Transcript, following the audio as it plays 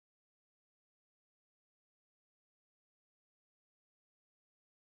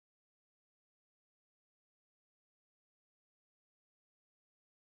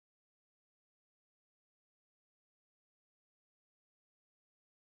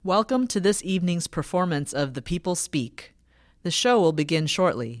Welcome to this evening's performance of The People Speak. The show will begin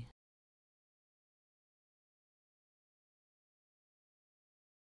shortly.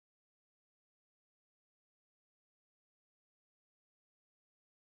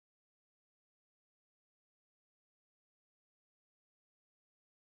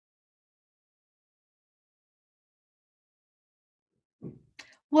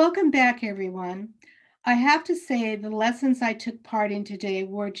 Welcome back, everyone. I have to say the lessons I took part in today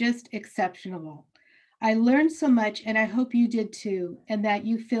were just exceptional. I learned so much, and I hope you did too, and that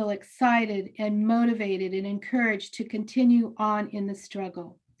you feel excited and motivated and encouraged to continue on in the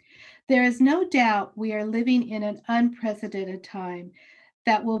struggle. There is no doubt we are living in an unprecedented time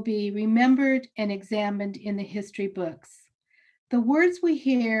that will be remembered and examined in the history books. The words we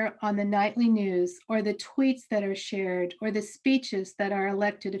hear on the nightly news, or the tweets that are shared, or the speeches that our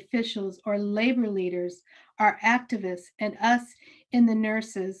elected officials or labor leaders, our activists, and us in the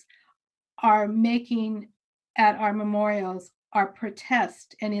nurses are making at our memorials, our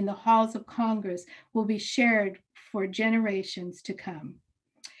protest, and in the halls of Congress will be shared for generations to come.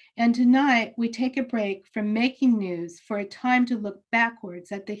 And tonight, we take a break from making news for a time to look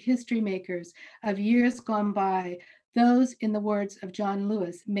backwards at the history makers of years gone by. Those, in the words of John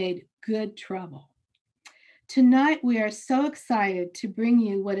Lewis, made good trouble. Tonight, we are so excited to bring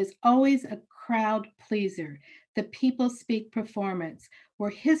you what is always a crowd pleaser, the People Speak performance, where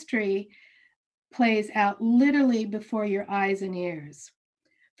history plays out literally before your eyes and ears.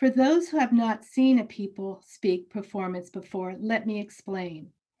 For those who have not seen a People Speak performance before, let me explain.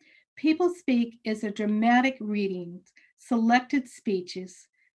 People Speak is a dramatic reading, selected speeches,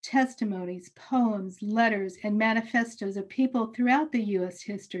 testimonies, poems, letters, and manifestos of people throughout the U.S.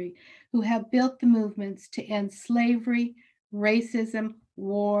 history who have built the movements to end slavery, racism,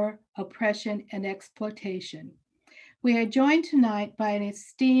 war, oppression, and exploitation. We are joined tonight by an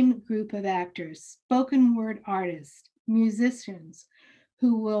esteemed group of actors, spoken word artists, musicians,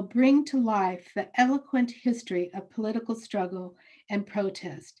 who will bring to life the eloquent history of political struggle and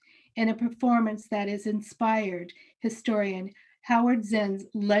protest in a performance that is inspired historian Howard Zinn's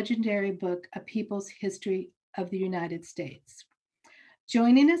legendary book, A People's History of the United States.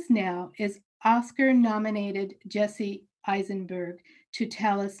 Joining us now is Oscar-nominated Jesse Eisenberg to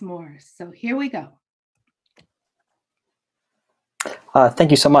tell us more. So here we go.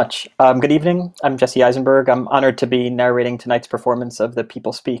 Thank you so much. Good evening. I'm Jesse Eisenberg. I'm honored to be narrating tonight's performance of The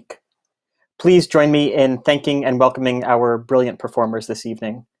People Speak. Please join me in thanking and welcoming our brilliant performers this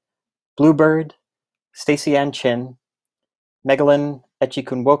evening. Bluebird, Stacey Ann Chin, Megalyn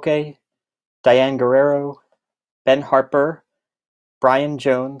Echikunwoke, Diane Guerrero, Ben Harper, Brian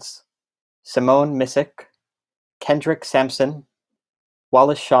Jones, Simone Missick, Kendrick Sampson,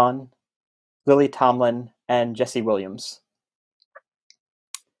 Wallace Shawn, Lily Tomlin, and Jesse Williams.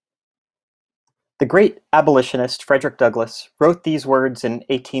 The great abolitionist Frederick Douglass wrote these words in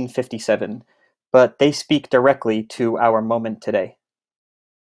 1857, but they speak directly to our moment today.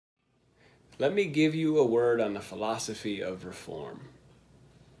 Let me give you a word on the philosophy of reform.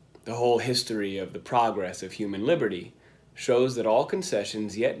 The whole history of the progress of human liberty shows that all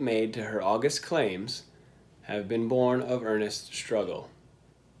concessions yet made to her august claims have been born of earnest struggle.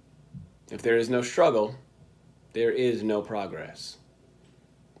 If there is no struggle, there is no progress.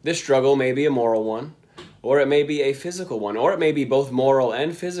 This struggle may be a moral one, or it may be a physical one, or it may be both moral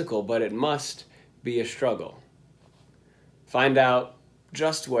and physical, but it must be a struggle. Find out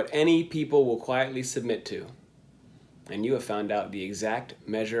just what any people will quietly submit to, and you have found out the exact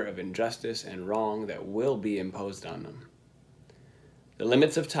measure of injustice and wrong that will be imposed on them. The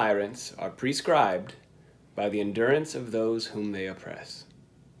limits of tyrants are prescribed by the endurance of those whom they oppress.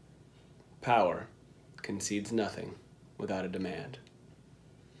 Power concedes nothing without a demand.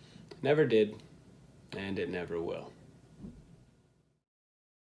 Never did, and it never will.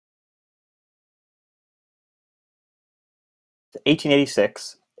 In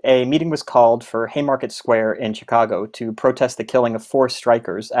 1886, a meeting was called for Haymarket Square in Chicago to protest the killing of 4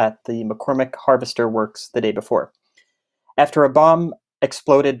 strikers at the McCormick Harvester Works the day before. After a bomb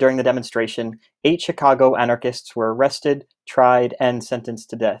exploded during the demonstration, 8 Chicago anarchists were arrested, tried, and sentenced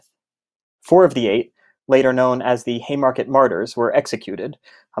to death. 4 of the 8, later known as the Haymarket Martyrs, were executed,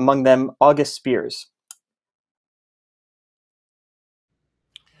 among them August Spears.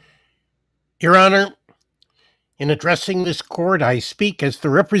 Your Honor, in addressing this court, I speak as the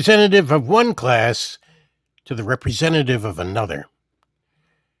representative of one class to the representative of another.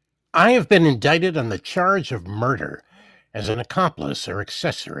 I have been indicted on the charge of murder as an accomplice or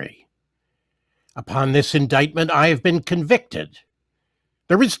accessory. Upon this indictment, I have been convicted.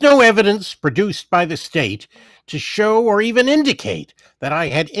 There is no evidence produced by the state to show or even indicate that I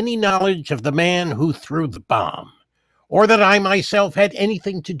had any knowledge of the man who threw the bomb, or that I myself had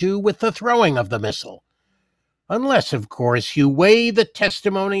anything to do with the throwing of the missile. Unless, of course, you weigh the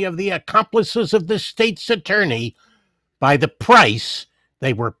testimony of the accomplices of the state's attorney by the price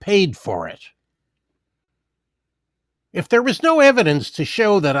they were paid for it. If there was no evidence to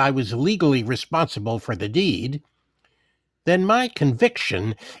show that I was legally responsible for the deed, then my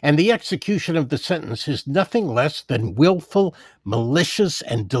conviction and the execution of the sentence is nothing less than willful, malicious,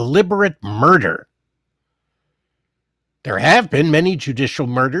 and deliberate murder. There have been many judicial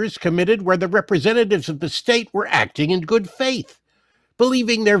murders committed where the representatives of the state were acting in good faith,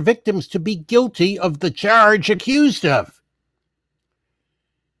 believing their victims to be guilty of the charge accused of.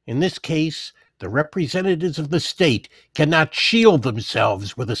 In this case, the representatives of the state cannot shield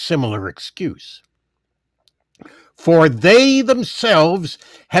themselves with a similar excuse. For they themselves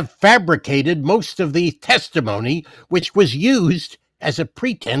have fabricated most of the testimony which was used as a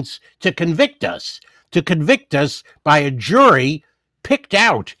pretense to convict us by a jury picked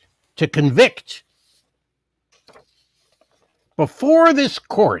out to convict. Before this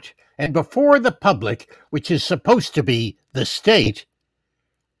court and before the public, which is supposed to be the state,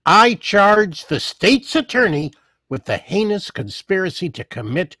 I charge the state's attorney with the heinous conspiracy to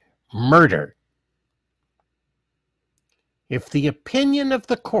commit murder. If the opinion of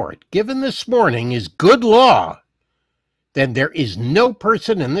the court given this morning is good law, then there is no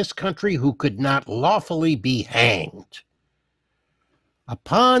person in this country who could not lawfully be hanged.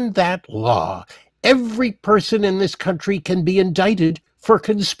 Upon that law, every person in this country can be indicted for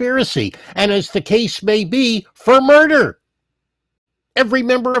conspiracy, and as the case may be, for murder. Every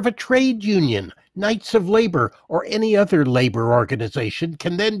member of a trade union, Knights of Labor, or any other labor organization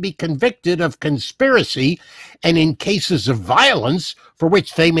can then be convicted of conspiracy, and in cases of violence, for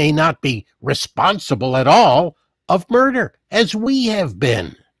which they may not be responsible at all, of murder, as we have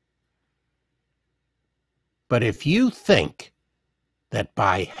been. But if you think that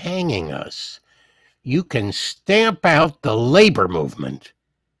by hanging us, you can stamp out the labor movement,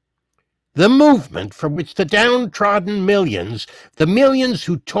 the movement from which the downtrodden millions, the millions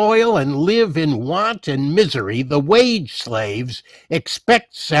who toil and live in want and misery, the wage slaves,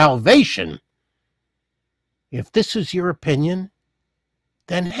 expect salvation. If this is your opinion,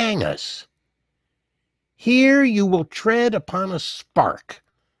 then hang us. Here you will tread upon a spark,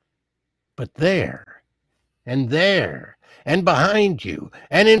 but there, and behind you,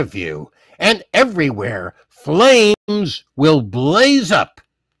 and in front of you, and everywhere, flames will blaze up.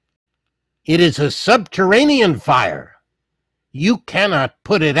 It is a subterranean fire. You cannot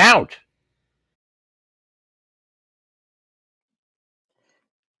put it out.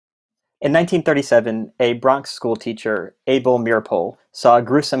 In 1937, a Bronx school teacher, Abel Meeropol, saw a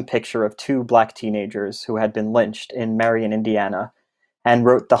gruesome picture of two black teenagers who had been lynched in Marion, Indiana, and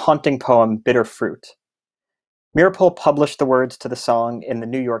wrote the haunting poem Bitter Fruit. Meeropol published the words to the song in the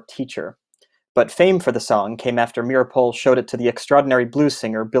New York Teacher, but fame for the song came after Meeropol showed it to the extraordinary blues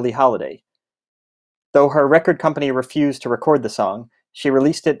singer Billie Holiday. Though her record company refused to record the song, she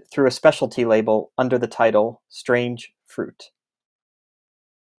released it through a specialty label under the title Strange Fruit.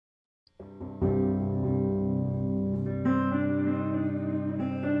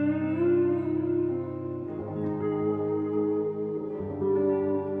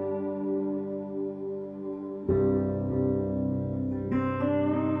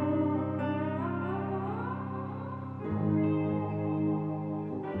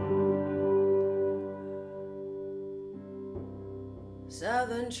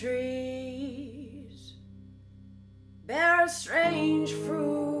 Southern trees bear a strange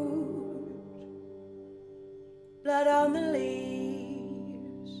fruit, blood on the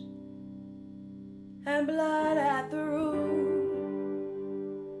leaves and blood at the root,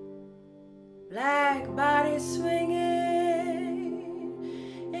 black bodies swinging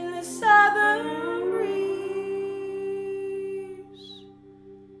in the southern breeze,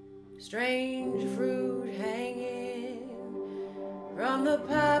 strange fruit hanging from the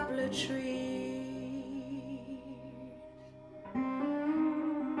poplar tree.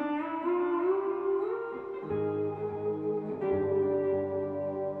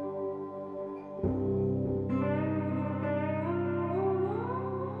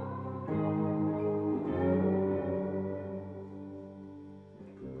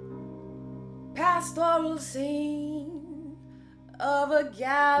 Pastoral scene of a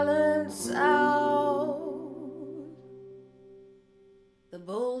gallant South, the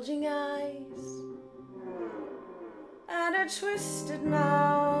bulging eyes and a twisted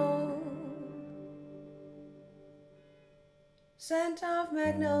mouth, scent of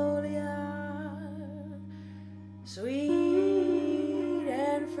magnolia, sweet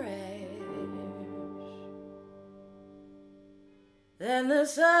and fresh. Then the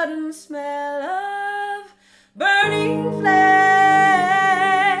sudden smell of burning flesh.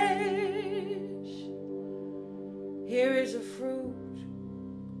 Here is a fruit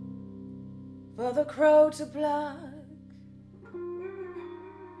for the crow to pluck,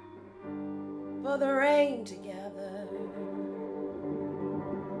 for the rain to gather,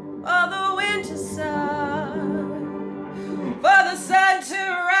 for the winter sun, for the sun to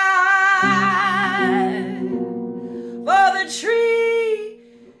rise, for the tree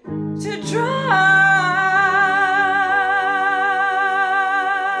to dry.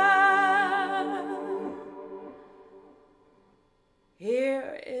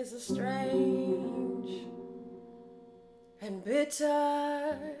 Here is a strange and bitter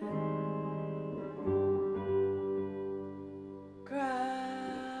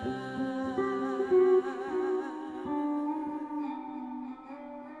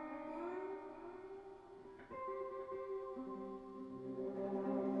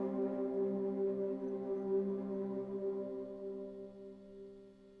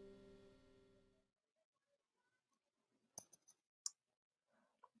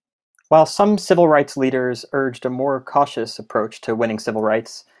While some civil rights leaders urged a more cautious approach to winning civil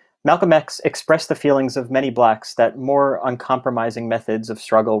rights, Malcolm X expressed the feelings of many Blacks that more uncompromising methods of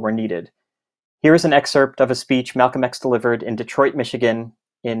struggle were needed. Here is an excerpt of a speech Malcolm X delivered in Detroit, Michigan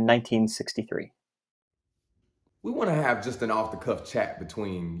in 1963. We want to have just an off-the-cuff chat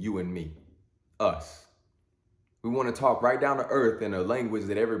between you and me, us. We want to talk right down to earth in a language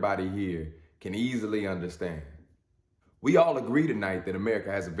that everybody here can easily understand. We all agree tonight that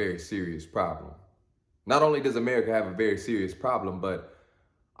America has a very serious problem. Not only does America have a very serious problem, but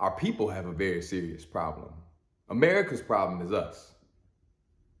our people have a very serious problem. America's problem is us.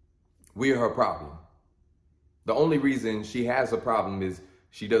 We are her problem. The only reason she has a problem is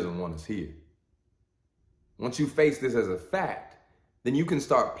she doesn't want us here. Once you face this as a fact, then you can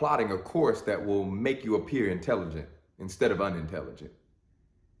start plotting a course that will make you appear intelligent instead of unintelligent.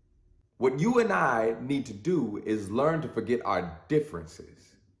 What you and I need to do is learn to forget our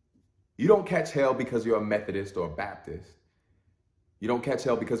differences. You don't catch hell because you're a Methodist or a Baptist. You don't catch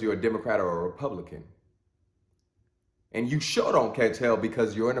hell because you're a Democrat or a Republican. And you sure don't catch hell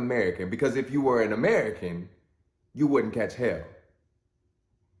because you're an American, because if you were an American, you wouldn't catch hell.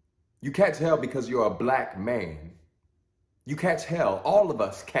 You catch hell because you're a Black man. You catch hell, all of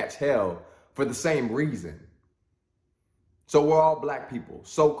us catch hell for the same reason. So we're all Black people,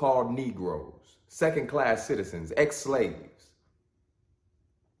 so-called Negroes, second-class citizens, ex-slaves.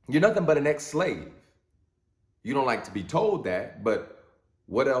 You're nothing but an ex-slave. You don't like to be told that, but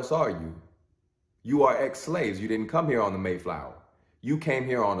what else are you? You are ex-slaves. You didn't come here on the Mayflower. You came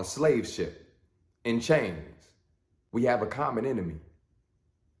here on a slave ship, in chains. We have a common enemy.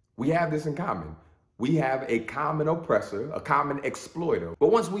 We have this in common. We have a common oppressor, a common exploiter.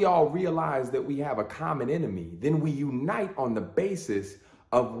 But once we all realize that we have a common enemy, then we unite on the basis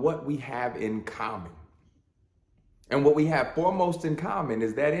of what we have in common. And what we have foremost in common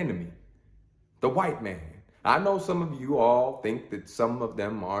is that enemy, the white man. I know some of you all think that some of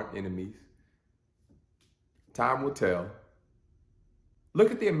them aren't enemies. Time will tell.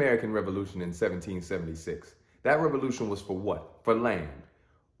 Look at the American Revolution in 1776. That revolution was for what? For land.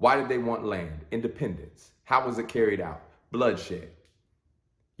 Why did they want land? Independence. How was it carried out? Bloodshed.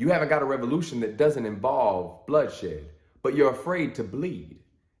 You haven't got a revolution that doesn't involve bloodshed, but you're afraid to bleed.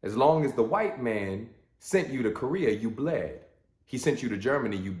 As long as the white man sent you to Korea, you bled. He sent you to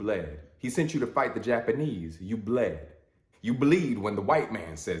Germany, you bled. He sent you to fight the Japanese, you bled. You bleed when the white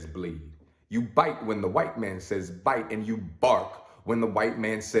man says bleed. You bite when the white man says bite, and you bark when the white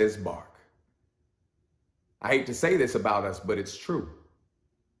man says bark. I hate to say this about us, but it's true.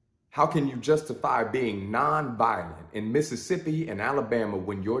 How can you justify being non-violent in Mississippi and Alabama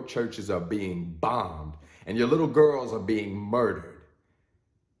when your churches are being bombed and your little girls are being murdered?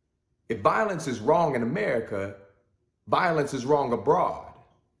 If violence is wrong in America, violence is wrong abroad.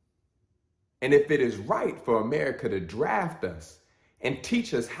 And if it is right for America to draft us and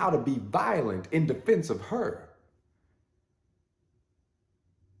teach us how to be violent in defense of her,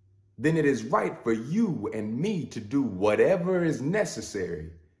 then it is right for you and me to do whatever is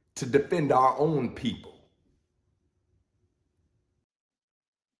necessary to defend our own people.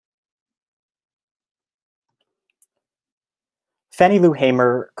 Fannie Lou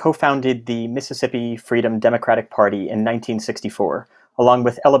Hamer co-founded the Mississippi Freedom Democratic Party in 1964, along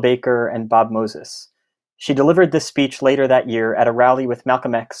with Ella Baker and Bob Moses. She delivered this speech later that year at a rally with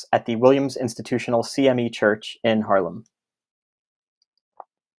Malcolm X at the Williams Institutional CME Church in Harlem.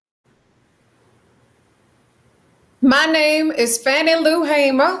 My name is Fannie Lou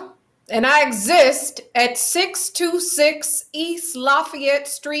Hamer, and I exist at 626 East Lafayette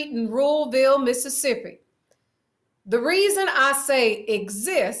Street in Ruleville, Mississippi. The reason I say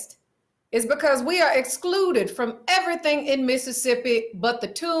exist is because we are excluded from everything in Mississippi but the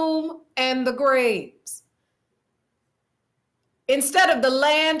tomb and the graves. Instead of the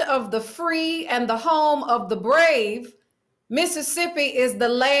land of the free and the home of the brave, Mississippi is the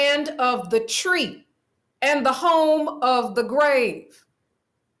land of the tree and the home of the grave.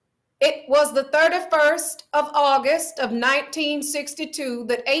 It was the 31st of August of 1962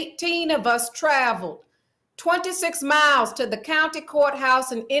 that 18 of us traveled 26 miles to the county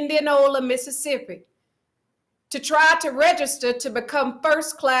courthouse in Indianola, Mississippi, to try to register to become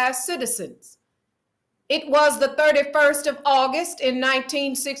first-class citizens. It was the 31st of August in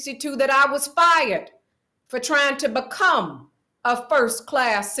 1962 that I was fired for trying to become a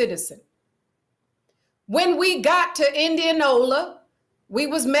first-class citizen. When we got to Indianola, we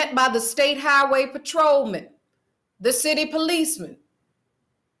was met by the state highway patrolman, the city policeman.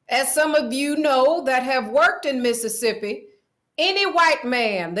 As some of you know that have worked in Mississippi, any white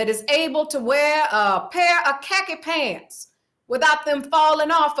man that is able to wear a pair of khaki pants without them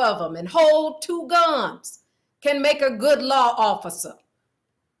falling off of them and hold 2 guns can make a good law officer.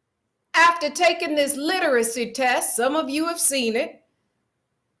 After taking this literacy test, some of you have seen it,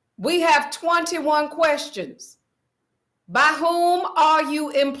 we have 21 questions. By whom are you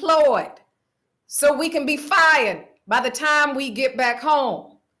employed? So we can be fired by the time we get back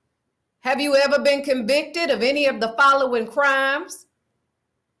home. Have you ever been convicted of any of the following crimes?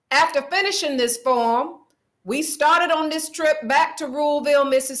 After finishing this form, we started on this trip back to Ruleville,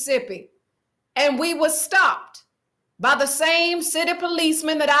 Mississippi, and we were stopped by the same city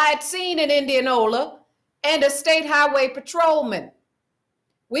policeman that I had seen in Indianola and a state highway patrolman.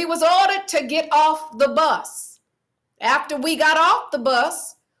 We was ordered to get off the bus. After we got off the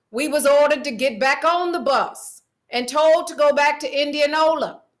bus, we was ordered to get back on the bus and told to go back to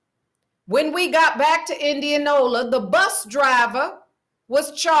Indianola. When we got back to Indianola, the bus driver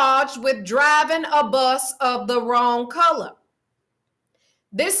was charged with driving a bus of the wrong color.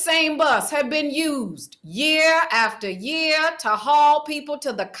 This same bus had been used year after year to haul people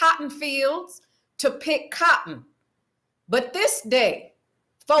to the cotton fields to pick cotton. But this day,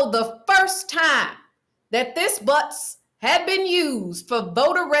 for the first time that this bus had been used for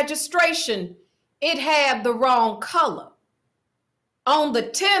voter registration, it had the wrong color. On the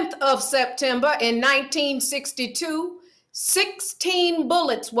 10th of September in 1962, 16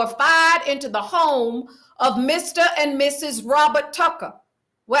 bullets were fired into the home of Mr. and Mrs. Robert Tucker,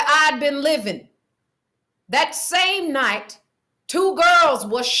 where I'd been living. That same night, 2 girls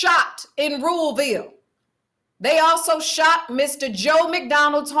were shot in Ruleville. They also shot Mr. Joe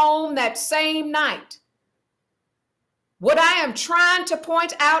McDonald's home that same night. What I am trying to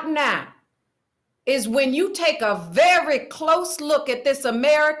point out now is when you take a very close look at this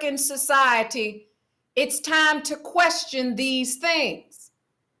American society, it's time to question these things.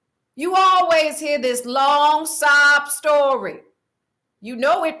 You always hear this long sob story. You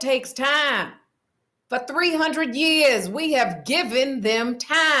know it takes time. For 300 years, we have given them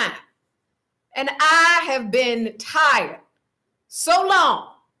time. And I have been tired so long.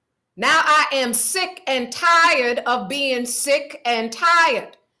 Now I am sick and tired of being sick and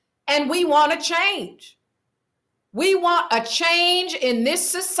tired. And we want a change. We want a change in this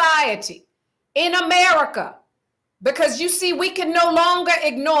society, in America, because you see, we can no longer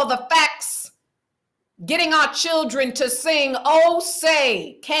ignore the facts. Getting our children to sing, "Oh,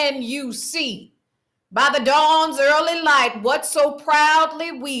 say, can you see? By the dawn's early light, what so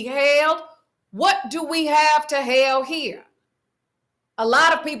proudly we hailed, what do we have to hail here?" A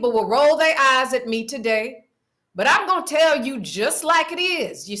lot of people will roll their eyes at me today, but I'm going to tell you just like it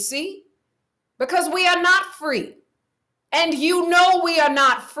is, you see, because we are not free. And you know we are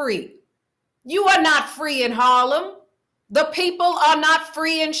not free. You are not free in Harlem. The people are not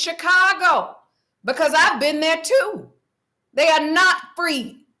free in Chicago, because I've been there too. They are not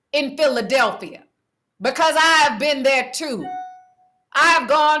free in Philadelphia, because I have been there too. I have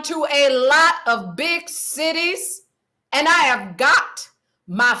gone to a lot of big cities, and I have got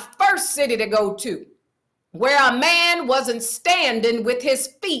my first city to go to, where a man wasn't standing with his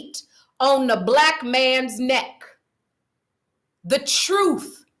feet on the black man's neck. The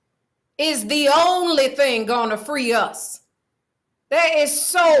truth is the only thing gonna free us. There is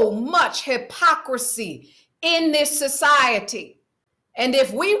so much hypocrisy in this society. And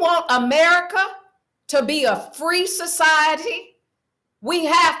if we want America to be a free society, we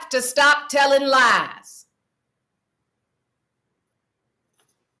have to stop telling lies.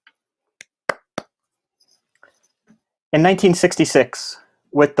 In 1966,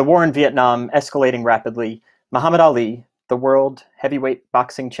 with the war in Vietnam escalating rapidly, Muhammad Ali, the world heavyweight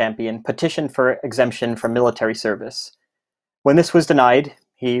boxing champion, petitioned for exemption from military service. When this was denied,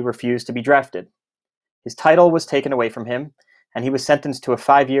 he refused to be drafted. His title was taken away from him, and he was sentenced to a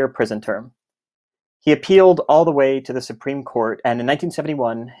 5-year prison term. He appealed all the way to the Supreme Court, and in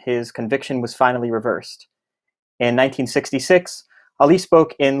 1971, his conviction was finally reversed. In 1966, Ali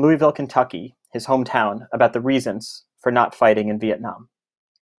spoke in Louisville, Kentucky, his hometown, about the reasons for not fighting in Vietnam.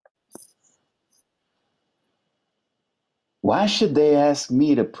 Why should they ask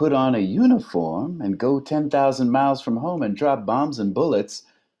me to put on a uniform and go 10,000 miles from home and drop bombs and bullets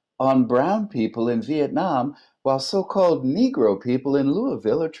on brown people in Vietnam while so-called Negro people in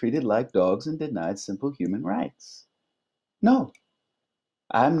Louisville are treated like dogs and denied simple human rights? No,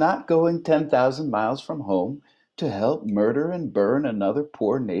 I'm not going 10,000 miles from home to help murder and burn another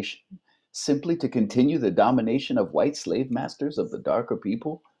poor nation simply to continue the domination of white slave masters of the darker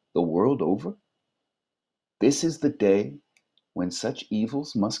people the world over. This is the day when such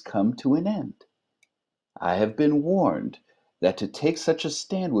evils must come to an end. I have been warned that to take such a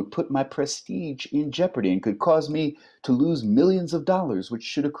stand would put my prestige in jeopardy and could cause me to lose millions of dollars which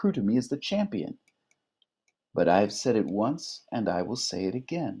should accrue to me as the champion. But I have said it once and I will say it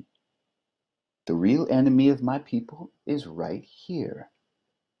again. The real enemy of my people is right here.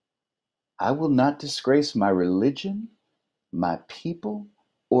 I will not disgrace my religion, my people,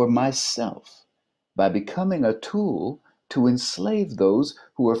 or myself by becoming a tool to enslave those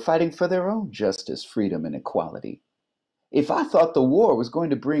who are fighting for their own justice, freedom, and equality. If I thought the war was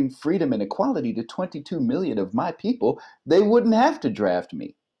going to bring freedom and equality to 22 million of my people, they wouldn't have to draft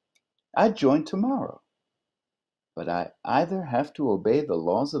me. I'd join tomorrow. But I either have to obey the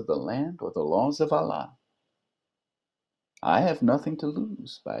laws of the land or the laws of Allah. I have nothing to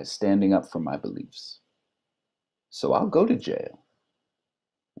lose by standing up for my beliefs. So I'll go to jail.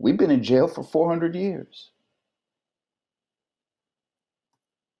 We've been in jail for 400 years.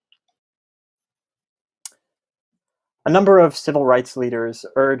 A number of civil rights leaders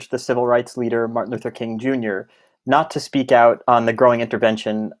urged the civil rights leader Martin Luther King Jr. not to speak out on the growing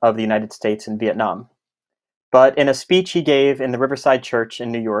intervention of the United States in Vietnam. But in a speech he gave in the Riverside Church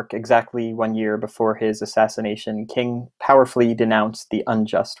in New York exactly 1 year before his assassination, King powerfully denounced the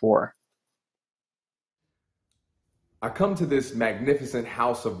unjust war. I come to this magnificent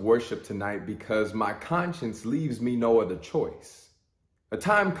house of worship tonight because my conscience leaves me no other choice. A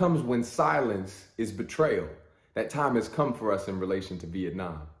time comes when silence is betrayal. That time has come for us in relation to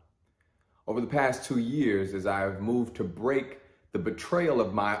Vietnam. Over the past 2 years, as I have moved to break the betrayal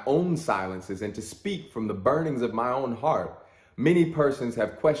of my own silences and to speak from the burnings of my own heart, many persons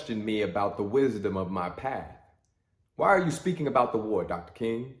have questioned me about the wisdom of my path. Why are you speaking about the war, Dr.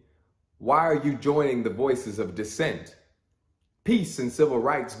 King? Why are you joining the voices of dissent? Peace and civil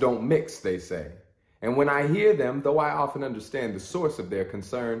rights don't mix, they say. And when I hear them, though I often understand the source of their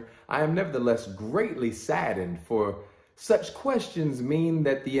concern, I am nevertheless greatly saddened, for such questions mean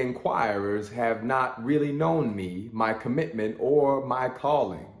that the inquirers have not really known me, my commitment, or my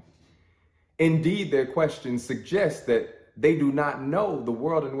calling. Indeed, their questions suggest that they do not know the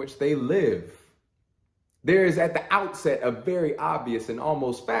world in which they live. There is at the outset a very obvious and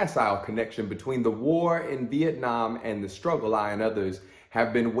almost facile connection between the war in Vietnam and the struggle I and others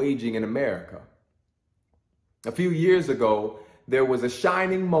have been waging in America. A few years ago, there was a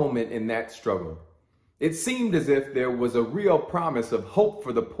shining moment in that struggle. It seemed as if there was a real promise of hope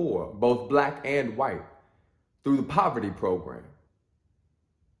for the poor, both black and white, through the poverty program.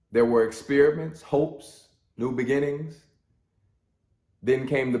 There were experiments, hopes, new beginnings. Then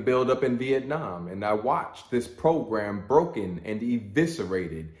came the buildup in Vietnam, and I watched this program broken and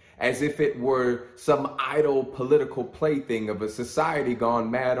eviscerated as if it were some idle political plaything of a society gone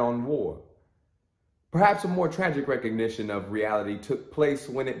mad on war. Perhaps a more tragic recognition of reality took place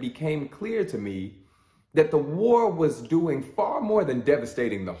when it became clear to me that the war was doing far more than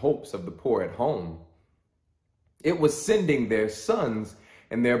devastating the hopes of the poor at home. It was sending their sons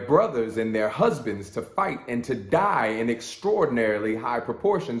and their brothers and their husbands to fight and to die in extraordinarily high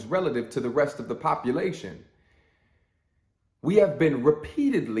proportions relative to the rest of the population. We have been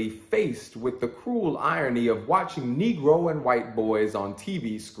repeatedly faced with the cruel irony of watching Negro and white boys on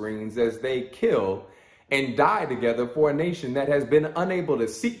TV screens as they kill and die together for a nation that has been unable to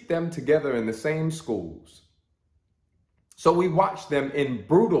seat them together in the same schools. So we watch them in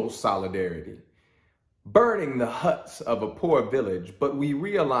brutal solidarity, burning the huts of a poor village, but we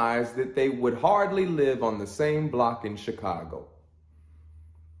realize that they would hardly live on the same block in Chicago.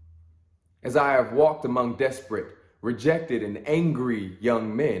 As I have walked among desperate, rejected and angry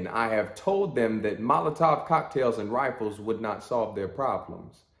young men, I have told them that Molotov cocktails and rifles would not solve their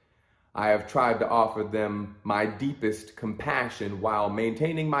problems. I have tried to offer them my deepest compassion while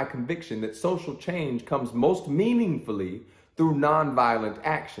maintaining my conviction that social change comes most meaningfully through nonviolent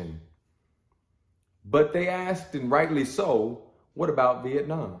action. But they asked, and rightly so, what about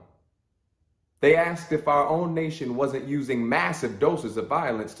Vietnam? They asked if our own nation wasn't using massive doses of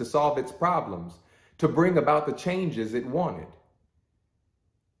violence to solve its problems, to bring about the changes it wanted.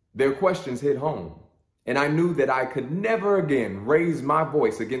 Their questions hit home, and I knew that I could never again raise my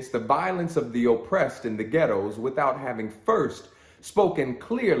voice against the violence of the oppressed in the ghettos without having first spoken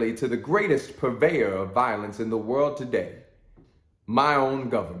clearly to the greatest purveyor of violence in the world today, my own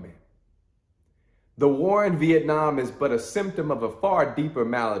government. The war in Vietnam is but a symptom of a far deeper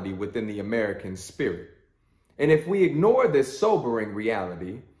malady within the American spirit. And if we ignore this sobering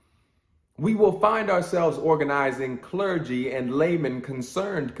reality, we will find ourselves organizing clergy and laymen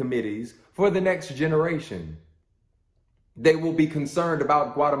concerned committees for the next generation. They will be concerned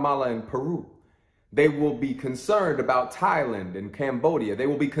about Guatemala and Peru. They will be concerned about Thailand and Cambodia. They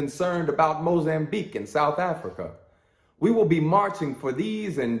will be concerned about Mozambique and South Africa. We will be marching for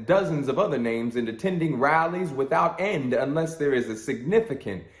these and dozens of other names and attending rallies without end unless there is a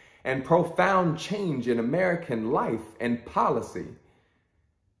significant and profound change in American life and policy.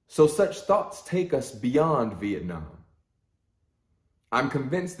 So such thoughts take us beyond Vietnam. I'm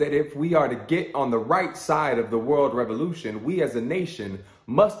convinced that if we are to get on the right side of the world revolution, we as a nation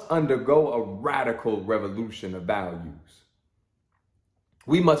must undergo a radical revolution of values.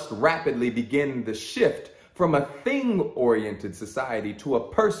 We must rapidly begin the shift from a thing-oriented society to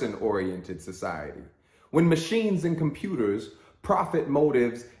a person-oriented society. When machines and computers, profit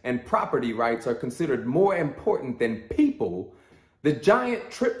motives, and property rights are considered more important than people, the giant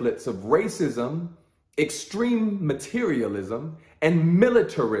triplets of racism, extreme materialism, and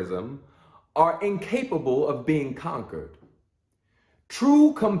militarism are incapable of being conquered.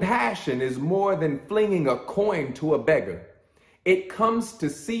 True compassion is more than flinging a coin to a beggar. It comes to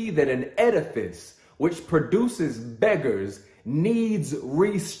see that an edifice which produces beggars needs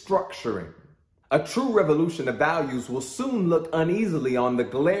restructuring. A true revolution of values will soon look uneasily on the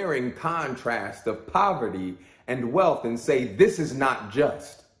glaring contrast of poverty and wealth and say, this is not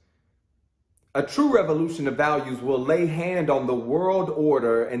just. A true revolution of values will lay hand on the world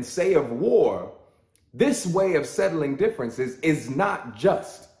order and say of war, this way of settling differences is not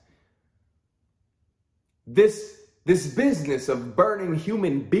just. This business of burning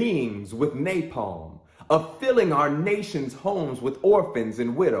human beings with napalm, of filling our nation's homes with orphans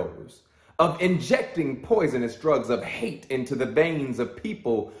and widows, of injecting poisonous drugs of hate into the veins of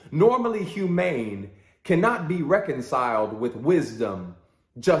people normally humane, cannot be reconciled with wisdom,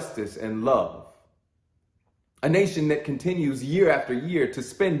 justice, and love. A nation that continues year after year to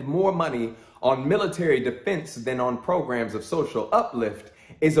spend more money on military defense than on programs of social uplift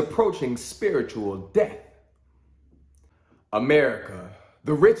is approaching spiritual death. America,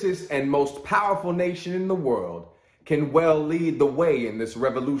 the richest and most powerful nation in the world, can well lead the way in this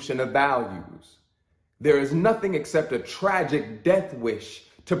revolution of values. There is nothing except a tragic death wish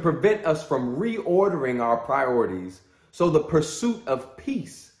to prevent us from reordering our priorities so the pursuit of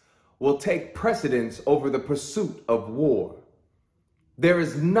peace will take precedence over the pursuit of war. There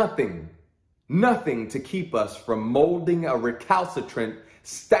is nothing to keep us from molding a recalcitrant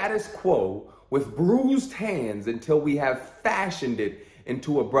status quo with bruised hands until we have fashioned it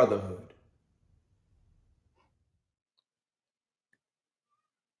into a brotherhood.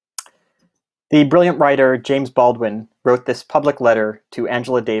 The brilliant writer James Baldwin wrote this public letter to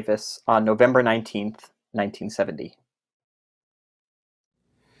Angela Davis on November 19th, 1970.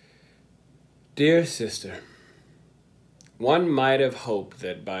 Dear sister, one might have hoped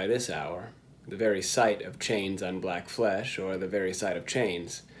that by this hour, the very sight of chains on black flesh, or the very sight of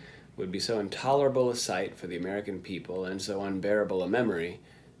chains, would be so intolerable a sight for the American people and so unbearable a memory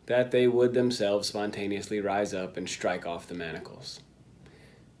that they would themselves spontaneously rise up and strike off the manacles.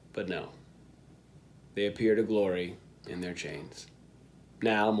 But no, they appear to glory in their chains.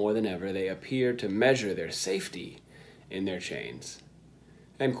 Now, more than ever, they appear to measure their safety in their chains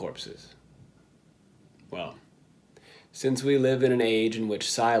and corpses. Well, since we live in an age in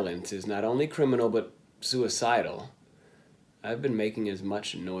which silence is not only criminal but suicidal, I've been making as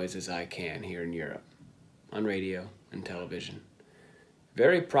much noise as I can here in Europe, on radio and television.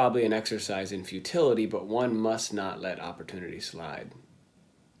 Very probably an exercise in futility, but one must not let opportunity slide.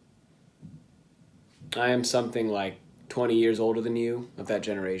 I am something like 20 years older than you, of that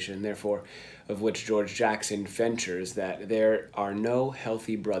generation, therefore, of which George Jackson ventures that there are no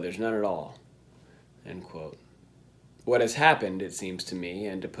healthy brothers, none at all, end quote. What has happened, it seems to me,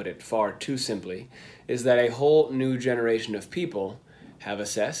 and to put it far too simply, is that a whole new generation of people have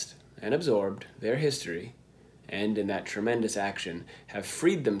assessed and absorbed their history, and in that tremendous action have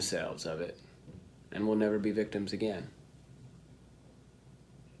freed themselves of it, and will never be victims again.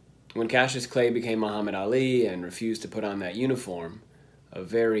 When Cassius Clay became Muhammad Ali and refused to put on that uniform, a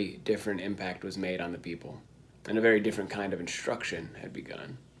very different impact was made on the people, and a very different kind of instruction had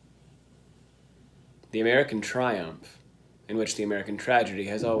begun. The American triumph, in which the American tragedy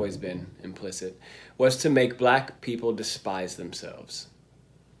has always been implicit, was to make black people despise themselves.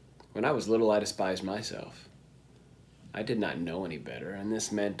 When I was little, I despised myself. I did not know any better, and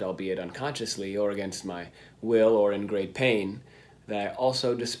this meant, albeit unconsciously or against my will or in great pain, that I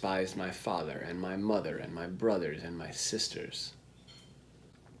also despised my father and my mother and my brothers and my sisters.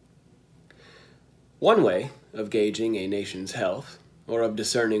 One way of gauging a nation's health, or of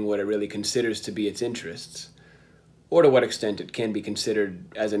discerning what it really considers to be its interests, or to what extent it can be considered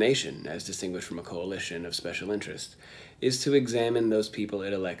as a nation, as distinguished from a coalition of special interests, is to examine those people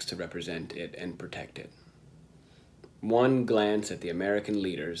it elects to represent it and protect it. One glance at the American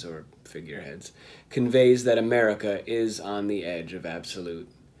leaders, or figureheads, conveys that America is on the edge of absolute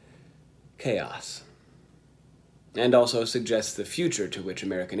chaos, and also suggests the future to which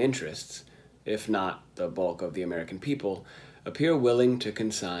American interests, if not the bulk of the American people, appear willing to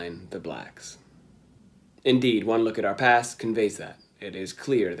consign the blacks. Indeed, one look at our past conveys that. It is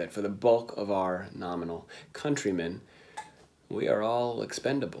clear that for the bulk of our nominal countrymen, we are all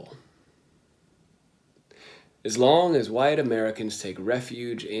expendable. As long as white Americans take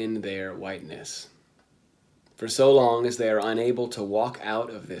refuge in their whiteness, for so long as they are unable to walk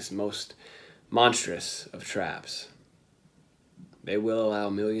out of this most monstrous of traps, they will allow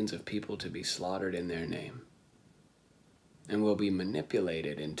millions of people to be slaughtered in their name, and will be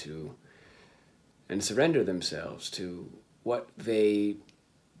manipulated into and surrender themselves to what they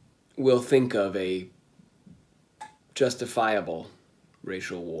will think of a justifiable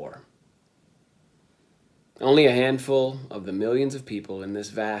racial war. Only a handful of the millions of people in this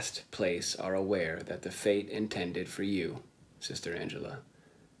vast place are aware that the fate intended for you, Sister Angela,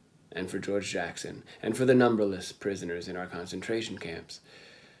 and for George Jackson, and for the numberless prisoners in our concentration camps,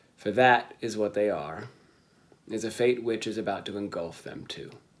 for that is what they are, is a fate which is about to engulf them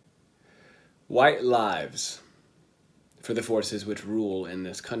too. White lives, for the forces which rule in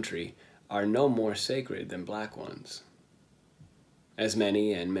this country, are no more sacred than black ones. As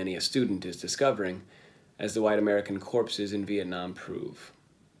many and many a student is discovering, as the white American corpses in Vietnam prove.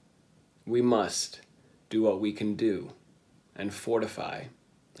 We must do what we can do and fortify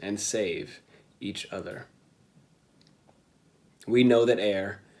and save each other. We know that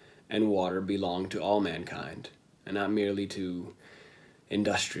air and water belong to all mankind and not merely to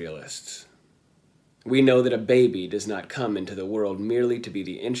industrialists. We know that a baby does not come into the world merely to be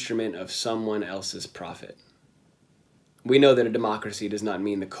the instrument of someone else's profit. We know that a democracy does not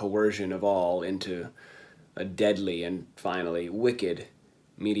mean the coercion of all into a deadly and, finally, wicked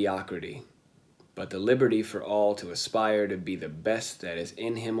mediocrity, but the liberty for all to aspire to be the best that is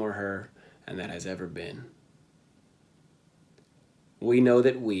in him or her and that has ever been. We know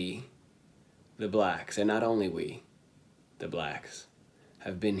that we, the blacks, and not only we, the blacks,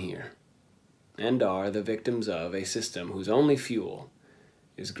 have been here and are the victims of a system whose only fuel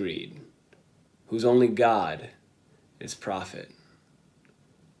is greed, whose only God is profit.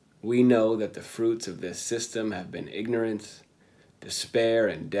 We know that the fruits of this system have been ignorance, despair,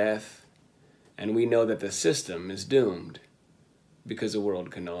 and death, and we know that the system is doomed because the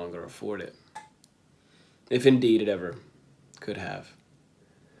world can no longer afford it, if indeed it ever could have.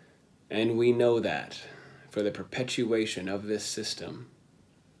 And we know that for the perpetuation of this system,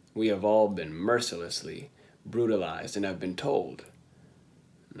 we have all been mercilessly brutalized and have been told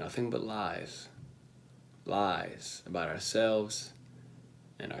nothing but lies. Lies about ourselves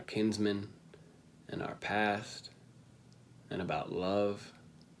and our kinsmen and our past and about love,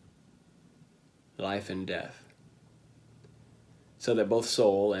 life and death, so that both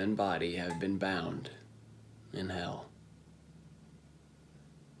soul and body have been bound in hell.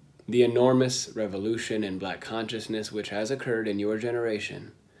 The enormous revolution in black consciousness which has occurred in your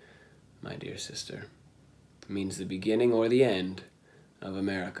generation, my dear sister, means the beginning or the end of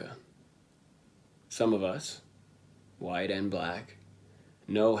America. Some of us, white and black,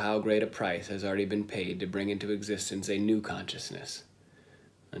 know how great a price has already been paid to bring into existence a new consciousness,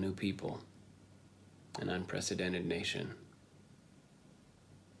 a new people, an unprecedented nation.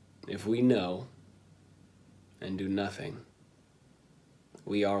 If we know and do nothing,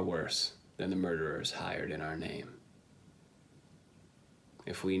 we are worse than the murderers hired in our name.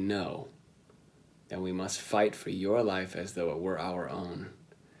 If we know then we must fight for your life as though it were our own,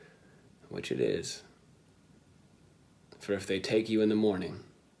 which it is. For if they take you in the morning,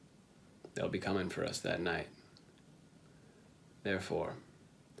 they'll be coming for us that night. Therefore,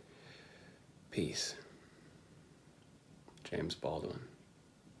 peace. James Baldwin.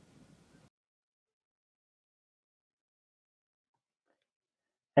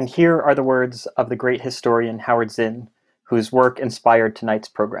 And here are the words of the great historian Howard Zinn, whose work inspired tonight's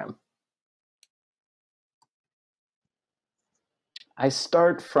program. I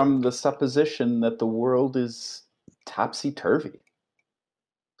start from the supposition that the world is topsy-turvy,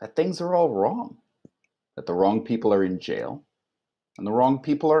 that things are all wrong, that the wrong people are in jail, and the wrong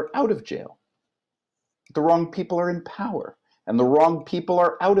people are out of jail, that the wrong people are in power, and the wrong people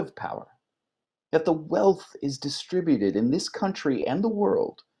are out of power, that the wealth is distributed in this country and the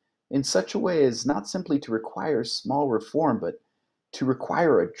world in such a way as not simply to require small reform, but to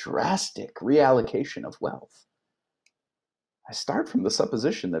require a drastic reallocation of wealth. I start from the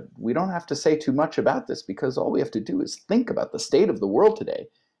supposition that we don't have to say too much about this, because all we have to do is think about the state of the world today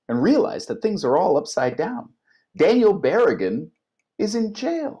and realize that things are all upside down. Daniel Berrigan is in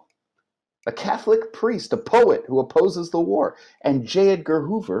jail, a Catholic priest, a poet who opposes the war, and J. Edgar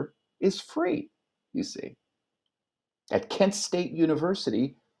Hoover is free, you see. At Kent State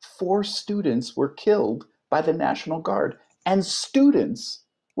University, 4 students were killed by the National Guard, and students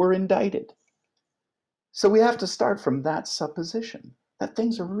were indicted. So we have to start from that supposition, that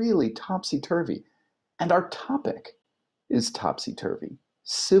things are really topsy-turvy. And our topic is topsy-turvy,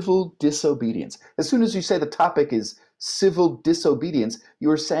 civil disobedience. As soon as you say the topic is civil disobedience,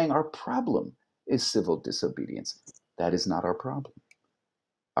 you are saying our problem is civil disobedience. That is not our problem.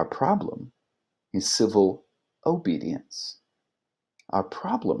 Our problem is civil obedience. Our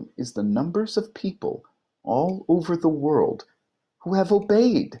problem is the numbers of people all over the world who have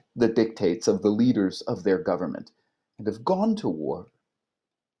obeyed the dictates of the leaders of their government and have gone to war.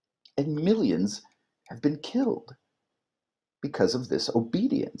 And millions have been killed because of this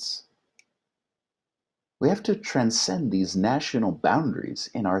obedience. We have to transcend these national boundaries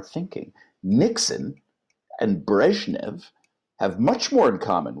in our thinking. Nixon and Brezhnev have much more in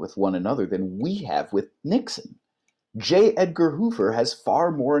common with one another than we have with Nixon. J. Edgar Hoover has far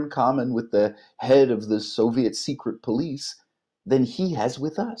more in common with the head of the Soviet secret police than he has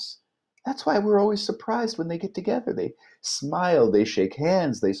with us. That's why we're always surprised when they get together. They smile, they shake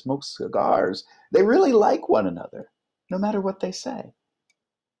hands, they smoke cigars. They really like one another, no matter what they say.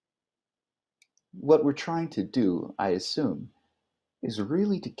 What we're trying to do, I assume, is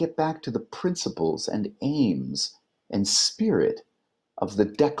really to get back to the principles and aims and spirit of the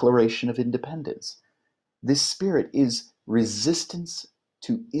Declaration of Independence. This spirit is resistance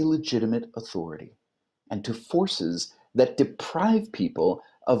to illegitimate authority and to forces that deprive people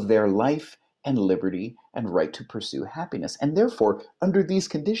of their life and liberty and right to pursue happiness. And therefore, under these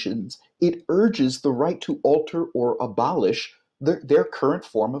conditions, it urges the right to alter or abolish their current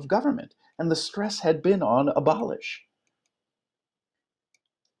form of government. And the stress had been on abolish.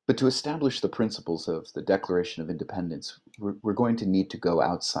 But to establish the principles of the Declaration of Independence, we're going to need to go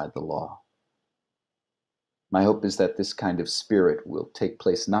outside the law. My hope is that this kind of spirit will take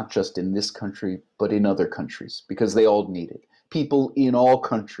place not just in this country, but in other countries, because they all need it. People in all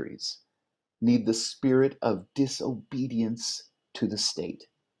countries need the spirit of disobedience to the state.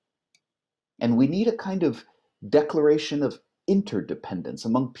 And we need a kind of declaration of interdependence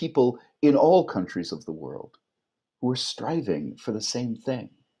among people in all countries of the world who are striving for the same thing.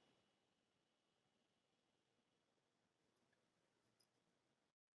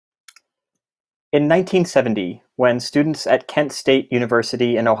 In 1970, when students at Kent State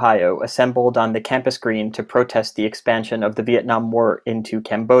University in Ohio assembled on the campus green to protest the expansion of the Vietnam War into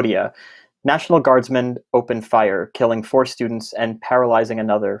Cambodia, National Guardsmen opened fire, killing 4 students and paralyzing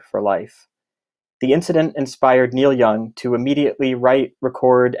another for life. The incident inspired Neil Young to immediately write,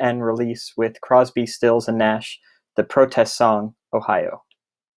 record, and release with Crosby, Stills, and Nash the protest song, Ohio.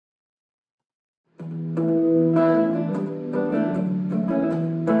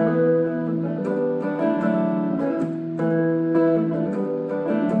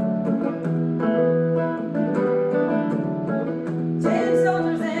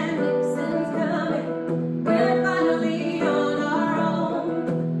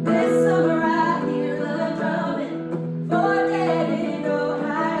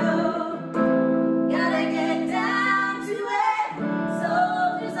 So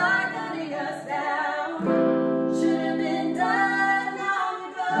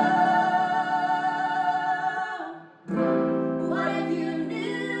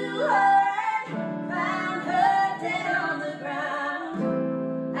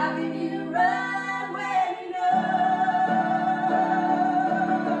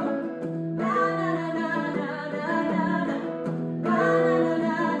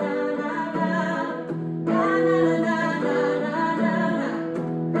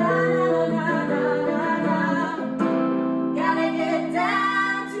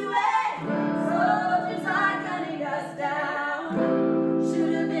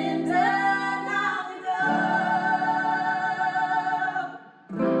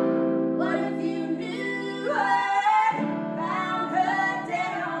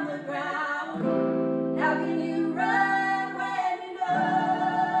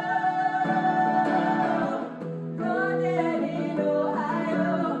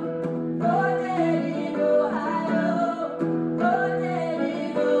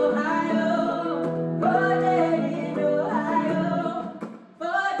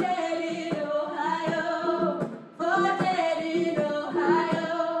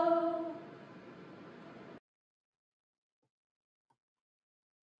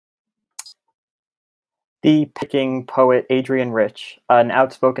The picking poet Adrienne Rich, an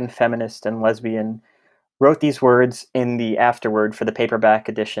outspoken feminist and lesbian, wrote these words in the afterword for the paperback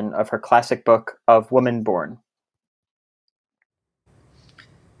edition of her classic book of Woman Born.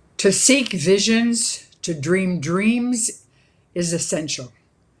 To seek visions, to dream dreams is essential.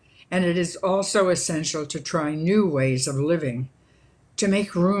 And it is also essential to try new ways of living, to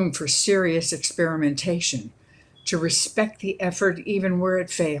make room for serious experimentation, to respect the effort even where it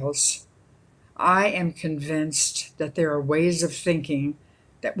fails. I am convinced that there are ways of thinking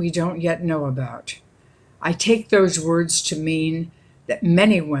that we don't yet know about. I take those words to mean that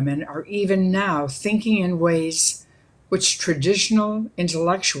many women are even now thinking in ways which traditional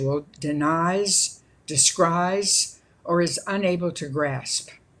intellectual denies, descries, or is unable to grasp.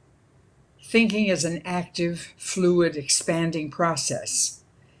 Thinking is an active, fluid, expanding process.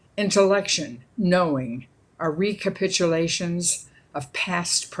 Intellection, knowing, are recapitulations of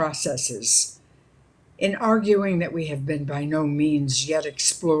past processes. In arguing that we have been by no means yet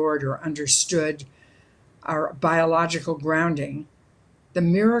explored or understood our biological grounding, the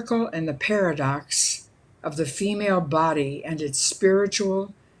miracle and the paradox of the female body and its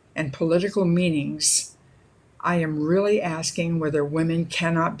spiritual and political meanings, I am really asking whether women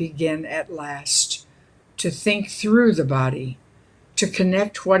cannot begin at last to think through the body, to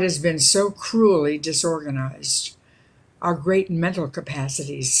connect what has been so cruelly disorganized, our great mental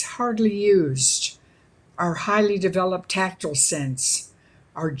capacities hardly used, our highly developed tactile sense,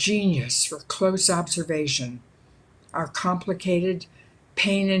 our genius for close observation, our complicated,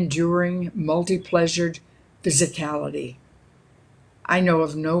 pain-enduring, multi-pleasured physicality. I know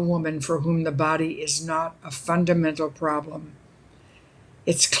of no woman for whom the body is not a fundamental problem.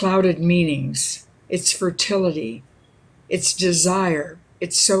 Its clouded meanings, its fertility, its desire,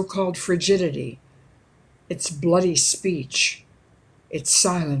 its so-called frigidity, its bloody speech, its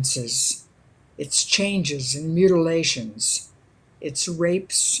silences, its changes and mutilations, its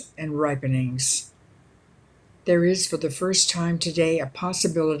rapes and ripenings. There is for the first time today a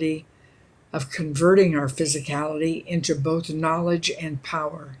possibility of converting our physicality into both knowledge and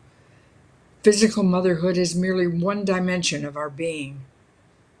power. Physical motherhood is merely one dimension of our being.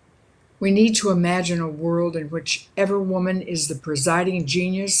 We need to imagine a world in which every woman is the presiding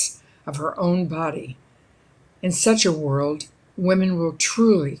genius of her own body. In such a world, women will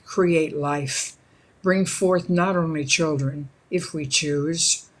truly create life, bring forth not only children, if we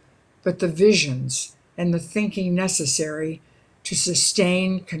choose, but the visions and the thinking necessary to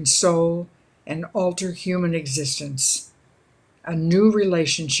sustain, console, and alter human existence. A new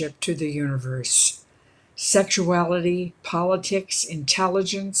relationship to the universe. Sexuality, politics,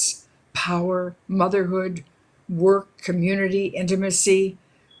 intelligence, power, motherhood, work, community, intimacy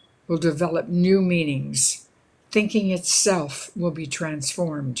will develop new meanings. Thinking itself will be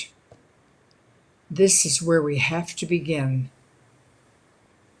transformed. This is where we have to begin.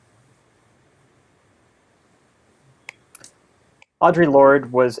 Audre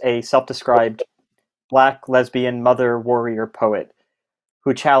Lorde was a self-described Black lesbian mother warrior poet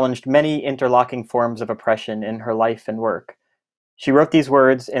who challenged many interlocking forms of oppression in her life and work. She wrote these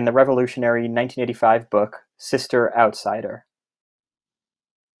words in the revolutionary 1985 book, Sister Outsider.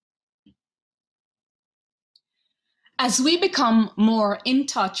 As we become more in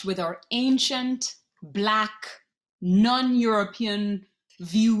touch with our ancient, Black, non-European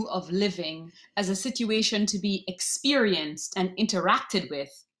view of living as a situation to be experienced and interacted with,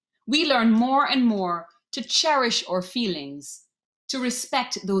 we learn more and more to cherish our feelings, to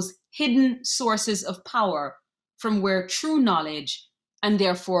respect those hidden sources of power from where true knowledge and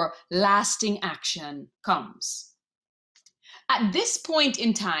therefore lasting action comes. At this point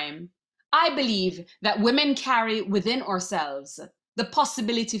in time, I believe that women carry within ourselves the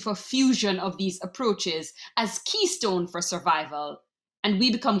possibility for fusion of these approaches as keystone for survival, and we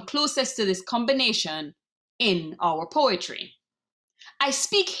become closest to this combination in our poetry. I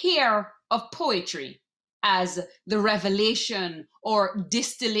speak here of poetry as the revelation or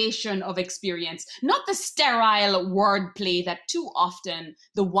distillation of experience, not the sterile wordplay that too often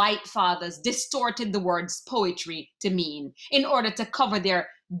the white fathers distorted the words poetry to mean in order to cover their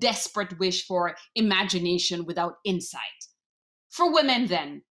desperate wish for imagination without insight. For women,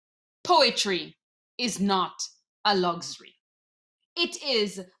 then, poetry is not a luxury. It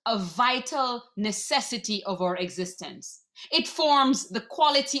is a vital necessity of our existence. It forms the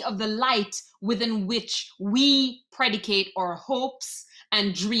quality of the light within which we predicate our hopes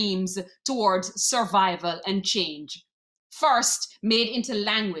and dreams towards survival and change. First made into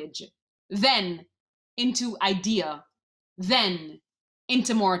language, then into idea, then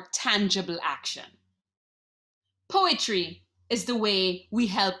into more tangible action. Poetry is the way we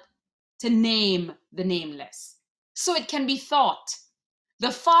help to name the nameless. So it can be thought.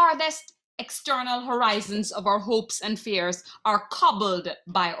 The farthest external horizons of our hopes and fears are cobbled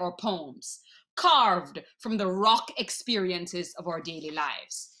by our poems, carved from the rock experiences of our daily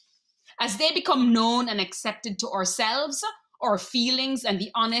lives. As they become known and accepted to ourselves, our feelings and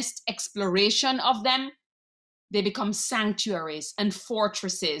the honest exploration of them, they become sanctuaries and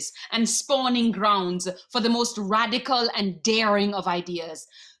fortresses and spawning grounds for the most radical and daring of ideas,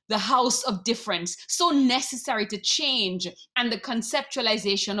 the house of difference, so necessary to change and the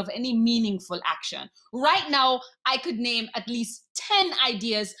conceptualization of any meaningful action. Right now, I could name at least 10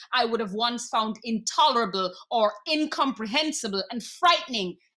 ideas I would have once found intolerable or incomprehensible and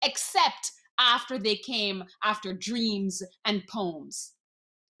frightening, except after they came after dreams and poems.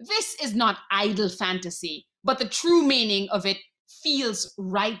 This is not idle fantasy, but the true meaning of it feels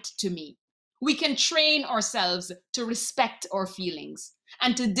right to me. We can train ourselves to respect our feelings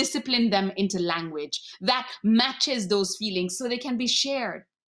and to discipline them into language that matches those feelings so they can be shared.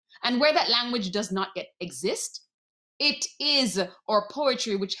 And where that language does not yet exist, it is our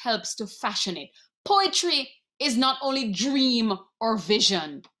poetry which helps to fashion it. Poetry is not only dream or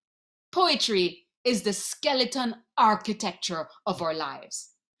vision. Poetry is the skeleton architecture of our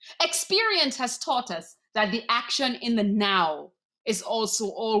lives. Experience has taught us that the action in the now is also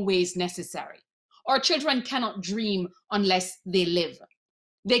always necessary. Our children cannot dream unless they live.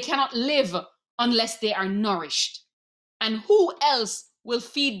 They cannot live unless they are nourished. And who else will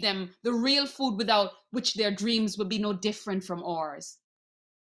feed them the real food without which their dreams will be no different from ours?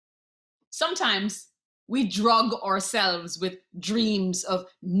 Sometimes we drug ourselves with dreams of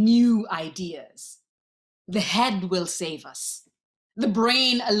new ideas. The head will save us. The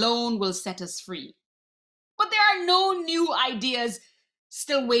brain alone will set us free. But there are no new ideas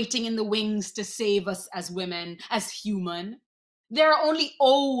still waiting in the wings to save us as women, as human. There are only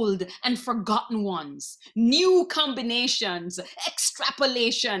old and forgotten ones, new combinations,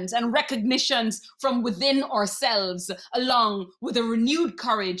 extrapolations, and recognitions from within ourselves, along with a renewed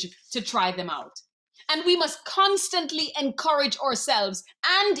courage to try them out. And we must constantly encourage ourselves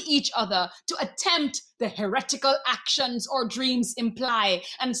and each other to attempt the heretical actions our dreams imply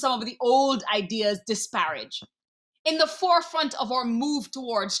and some of the old ideas disparage. In the forefront of our move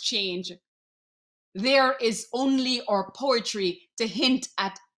towards change, there is only our poetry to hint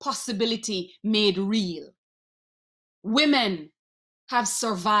at possibility made real. Women have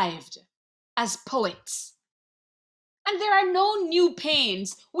survived as poets. And there are no new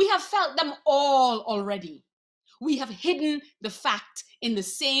pains. We have felt them all already. We have hidden the fact in the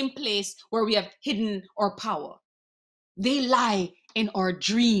same place where we have hidden our power. They lie in our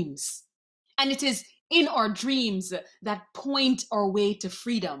dreams. And it is in our dreams that point our way to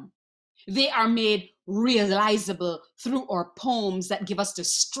freedom. They are made realizable through our poems that give us the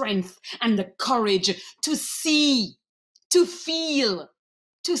strength and the courage to see, to feel,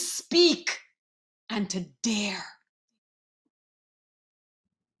 to speak, and to dare.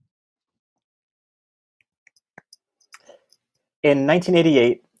 In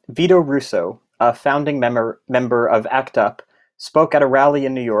 1988, Vito Russo, a founding member of ACT UP, spoke at a rally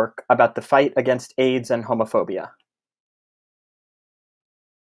in New York about the fight against AIDS and homophobia.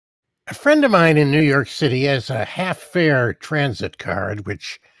 A friend of mine in New York City has a half-fare transit card,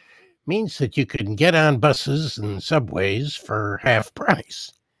 which means that you can get on buses and subways for half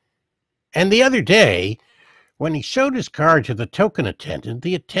price. And the other day, when he showed his card to the token attendant,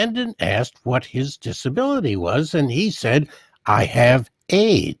 the attendant asked what his disability was, and he said, "I have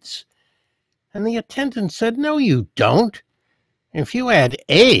AIDS." And the attendant said, "No, you don't. If you had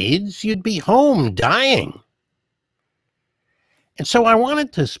AIDS, you'd be home dying." And so I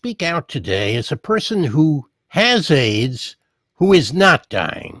wanted to speak out today as a person who has AIDS, who is not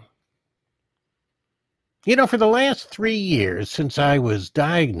dying. You know, for the last 3 years since I was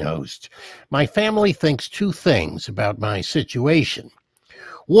diagnosed, my family thinks two things about my situation.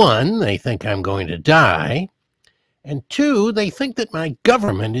 One, they think I'm going to die. And two, they think that my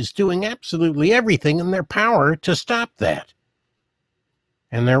government is doing absolutely everything in their power to stop that.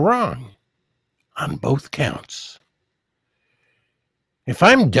 And they're wrong on both counts. If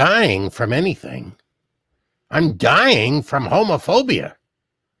I'm dying from anything, I'm dying from homophobia.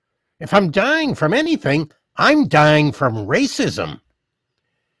 If I'm dying from anything, I'm dying from racism.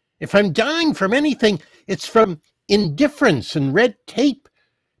 If I'm dying from anything, it's from indifference and red tape,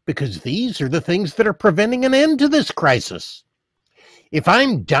 because these are the things that are preventing an end to this crisis. If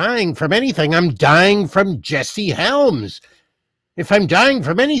I'm dying from anything, I'm dying from Jesse Helms. If I'm dying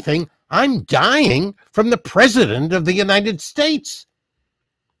from anything, I'm dying from the President of the United States.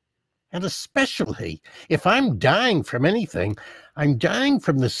 And especially if I'm dying from anything, I'm dying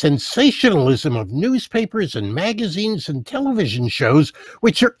from the sensationalism of newspapers and magazines and television shows,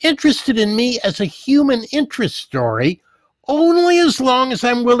 which are interested in me as a human interest story only as long as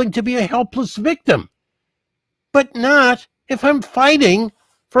I'm willing to be a helpless victim, but not if I'm fighting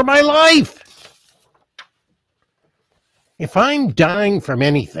for my life. If I'm dying from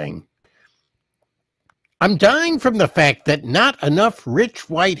anything, I'm dying from the fact that not enough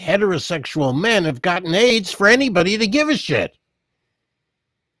rich, white, heterosexual men have gotten AIDS for anybody to give a shit.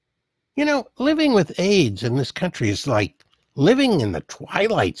 You know, living with AIDS in this country is like living in the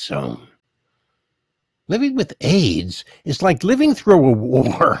Twilight Zone. Living with AIDS is like living through a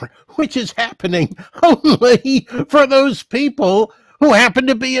war, which is happening only for those people who happen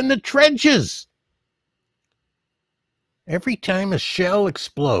to be in the trenches. Every time a shell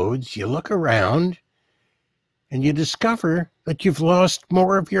explodes, you look around and you discover that you've lost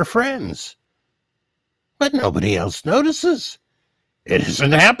more of your friends. But nobody else notices. It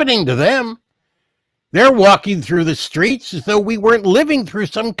isn't happening to them. They're walking through the streets as though we weren't living through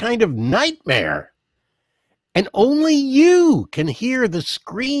some kind of nightmare. And only you can hear the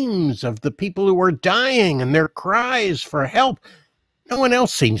screams of the people who are dying and their cries for help. No one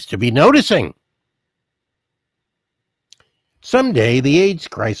else seems to be noticing. Someday the AIDS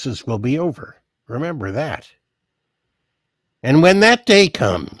crisis will be over. Remember that. And when that day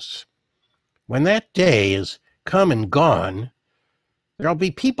comes, when that day is come and gone, there'll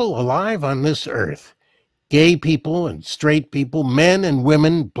be people alive on this earth, gay people and straight people, men and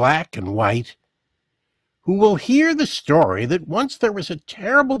women, black and white, who will hear the story that once there was a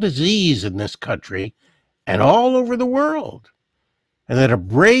terrible disease in this country and all over the world, and that a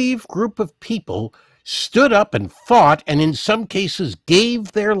brave group of people stood up and fought and in some cases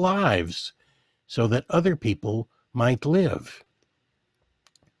gave their lives so that other people might live.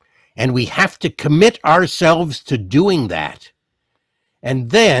 And we have to commit ourselves to doing that.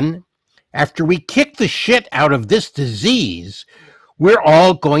 And then, after we kick the shit out of this disease, we're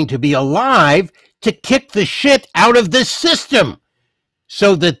all going to be alive to kick the shit out of this system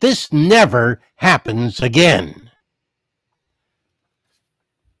so that this never happens again.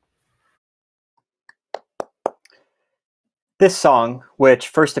 This song, which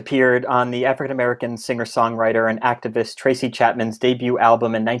first appeared on the African-American singer-songwriter and activist Tracy Chapman's debut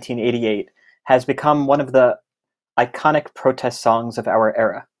album in 1988, has become one of the iconic protest songs of our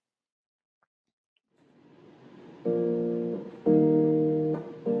era.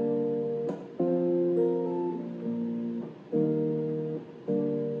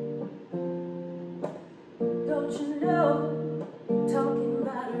 Don't you know, talking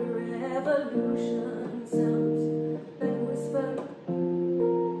about a revolution sounds like a whisper.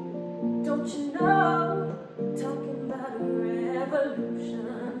 Don't you know, talking about a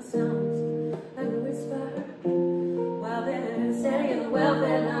revolution sounds like a whisper. While they're standing in the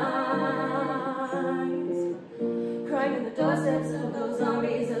welfare lines, crying in the doorsteps of those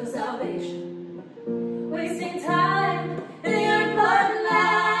armies of salvation, wasting time in the unemployment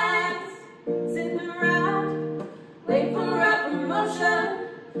lands, sitting around, waiting for a promotion.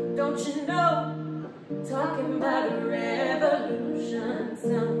 Don't you know, talking about a revolution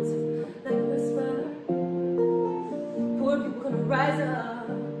sounds like a whisper. Poor people gonna rise up,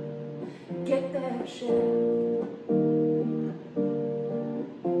 get their share.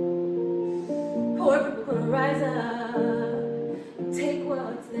 Poor people gonna rise up, take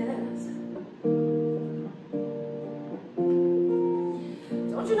what's theirs.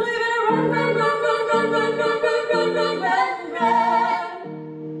 Don't you know you better run, run, run, run, run, run, run, run, run, run, run,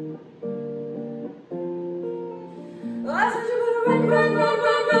 run. Oh, I said you better run, run, run,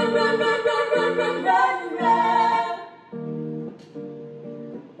 run, run, run, run, run, run, run, run, run.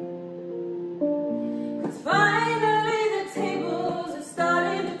 'Cause finally the tables are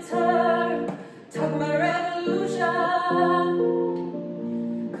starting to turn. Talk about revolution.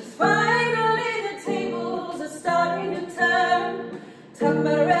 'Cause finally the tables are starting to turn. Talk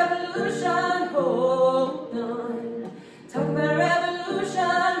about revolution, hold on. Talk about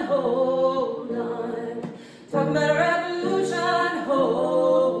revolution, hold on. Talk about revolution,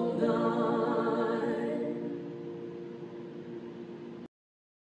 hold on.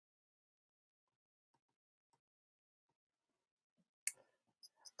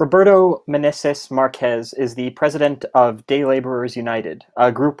 Roberto Meneses Marquez is the president of Day Laborers United,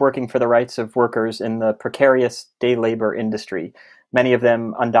 a group working for the rights of workers in the precarious day labor industry, many of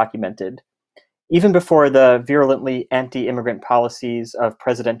them undocumented. Even before the virulently anti-immigrant policies of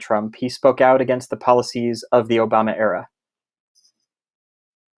President Trump, he spoke out against the policies of the Obama era.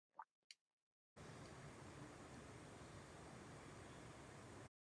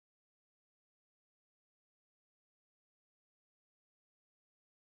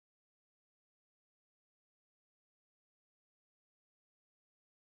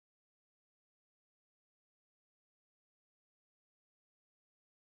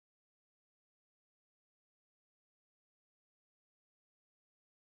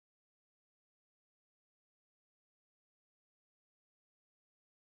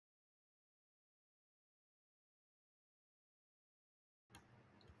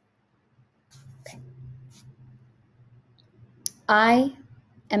 I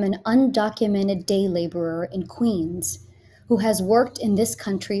am an undocumented day laborer in Queens who has worked in this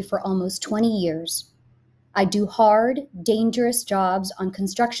country for almost 20 years. I do hard, dangerous jobs on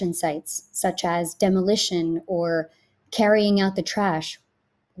construction sites, such as demolition or carrying out the trash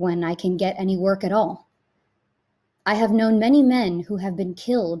when I can get any work at all. I have known many men who have been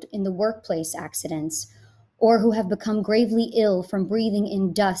killed in the workplace accidents or who have become gravely ill from breathing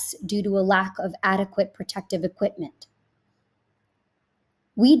in dust due to a lack of adequate protective equipment.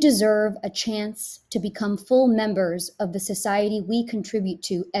 We deserve a chance to become full members of the society we contribute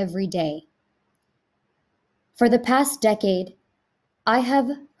to every day. For the past decade, I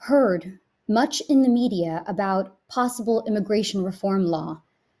have heard much in the media about possible immigration reform law,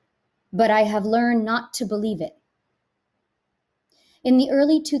 but I have learned not to believe it. In the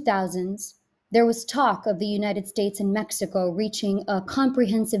early 2000s, there was talk of the United States and Mexico reaching a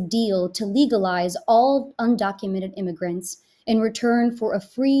comprehensive deal to legalize all undocumented immigrants in return for a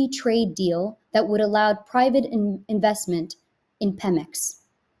free trade deal that would allow private investment in Pemex,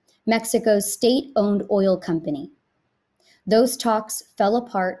 Mexico's state-owned oil company. Those talks fell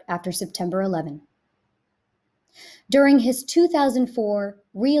apart after September 11. During his 2004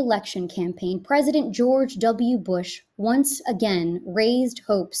 re-election campaign, President George W. Bush once again raised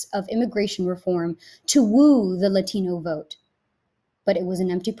hopes of immigration reform to woo the Latino vote, but it was an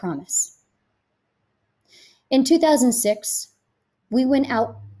empty promise. In 2006, we went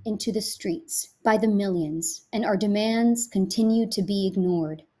out into the streets by the millions, and our demands continued to be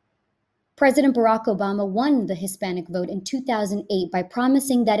ignored. President Barack Obama won the Hispanic vote in 2008 by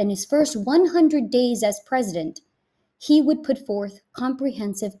promising that in his first 100 days as president, he would put forth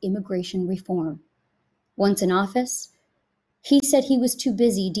comprehensive immigration reform. Once in office, he said he was too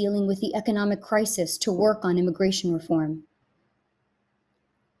busy dealing with the economic crisis to work on immigration reform.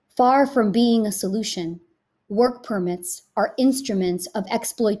 Far from being a solution, work permits are instruments of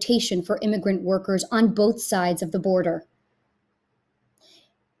exploitation for immigrant workers on both sides of the border.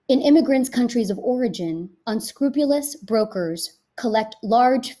 In immigrants' countries of origin, unscrupulous brokers collect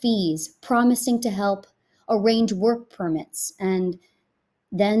large fees promising to help arrange work permits and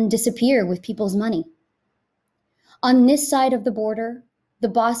then disappear with people's money. On this side of the border, the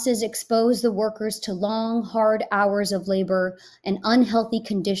bosses expose the workers to long, hard hours of labor and unhealthy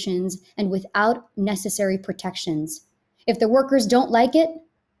conditions and without necessary protections. If the workers don't like it,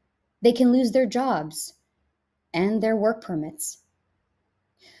 they can lose their jobs and their work permits.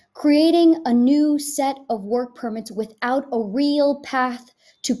 Creating a new set of work permits without a real path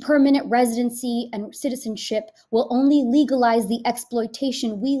to permanent residency and citizenship will only legalize the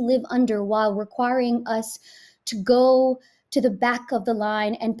exploitation we live under while requiring us to go to the back of the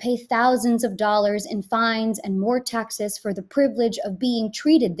line and pay thousands of dollars in fines and more taxes for the privilege of being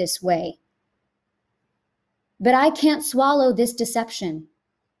treated this way. But I can't swallow this deception,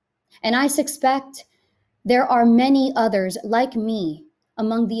 and I suspect there are many others like me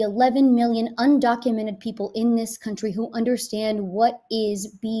among the 11 million undocumented people in this country who understand what is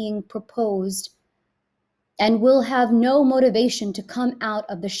being proposed and will have no motivation to come out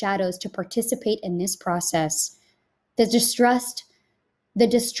of the shadows to participate in this process. The distrust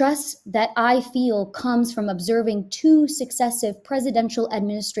that I feel comes from observing two successive presidential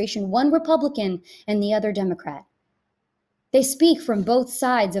administrations, one Republican and the other Democrat. They speak from both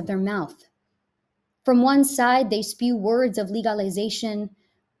sides of their mouth. From one side, they spew words of legalization,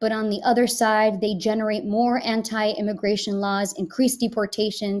 but on the other side, they generate more anti-immigration laws, increase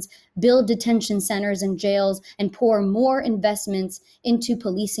deportations, build detention centers and jails, and pour more investments into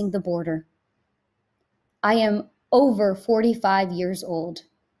policing the border. I am over 45 years old,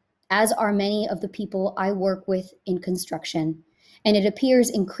 as are many of the people I work with in construction, and it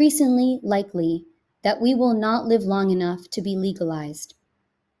appears increasingly likely that we will not live long enough to be legalized.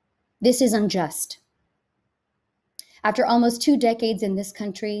 This is unjust. After almost 2 decades in this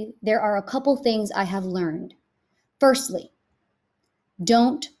country, there are a couple things I have learned. Firstly,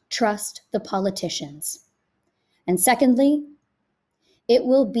 don't trust the politicians. And secondly, it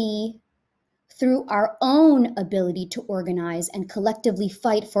will be through our own ability to organize and collectively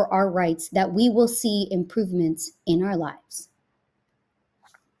fight for our rights that we will see improvements in our lives.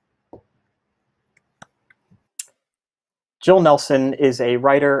 Jill Nelson is a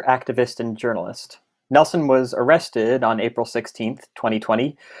writer, activist, and journalist. Nelson was arrested on April 16,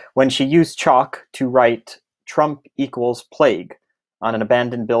 2020, when she used chalk to write "Trump equals plague" on an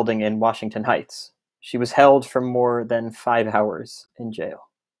abandoned building in Washington Heights. She was held for more than 5 hours in jail.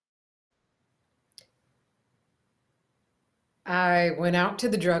 I went out to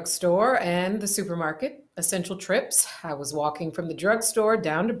the drugstore and the supermarket, essential trips. I was walking from the drugstore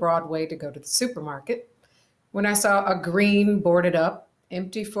down to Broadway to go to the supermarket. when I saw a green boarded up,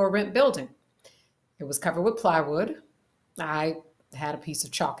 empty for rent building. It was covered with plywood. I had a piece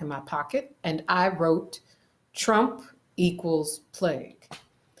of chalk in my pocket and I wrote, "Trump equals plague."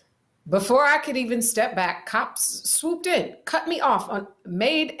 Before I could even step back, cops swooped in, cut me off,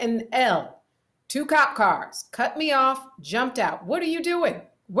 made an L. 2 cop cars, cut me off, jumped out. "What are you doing?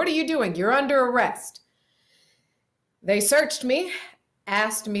 What are you doing? You're under arrest." They searched me,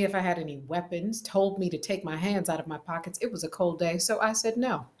 asked me if I had any weapons, told me to take my hands out of my pockets. It was a cold day, so I said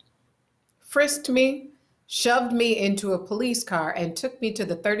no. Frisked me, shoved me into a police car, and took me to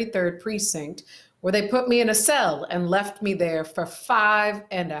the 33rd precinct, where they put me in a cell and left me there for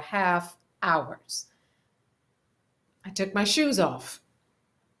 5.5 hours. I took my shoes off.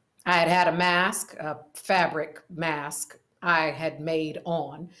 I had had a mask, a fabric mask I had made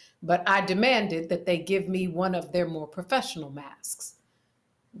on, but I demanded that they give me one of their more professional masks.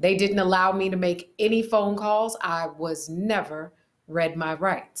 They didn't allow me to make any phone calls. I was never read my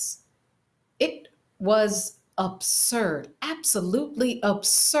rights. It was absurd, absolutely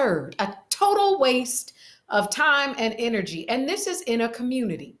absurd, a total waste of time and energy. And this is in a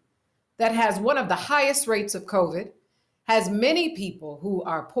community that has one of the highest rates of COVID, has many people who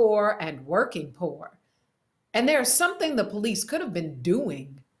are poor and working poor. And there's something the police could have been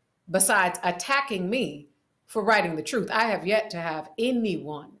doing besides attacking me for writing the truth. I have yet to have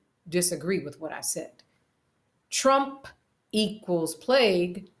anyone disagree with what I said. Trump equals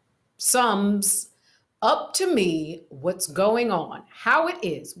plague sums up to me what's going on, how it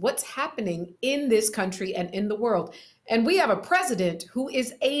is, what's happening in this country and in the world. And we have a president who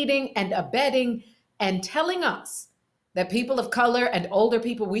is aiding and abetting and telling us that people of color and older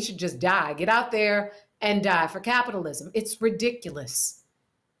people, we should just die, get out there and die for capitalism. It's ridiculous.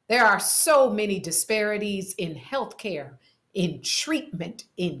 There are so many disparities in healthcare, in treatment,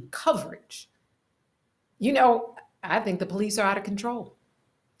 in coverage. You know, I think the police are out of control.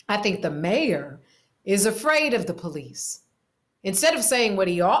 I think the mayor is afraid of the police. Instead of saying what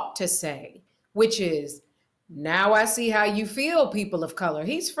he ought to say, which is, "Now I see how you feel, people of color,"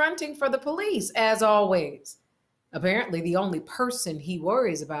 he's fronting for the police, as always. Apparently, the only person he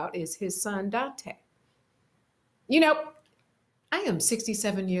worries about is his son, Dante. You know, I am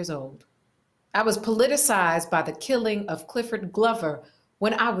 67 years old. I was politicized by the killing of Clifford Glover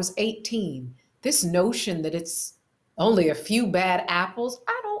when I was 18. This notion that it's only a few bad apples,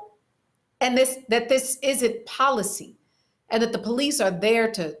 and that this isn't policy, and that the police are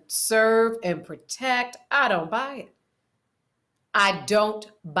there to serve and protect, I don't buy it. I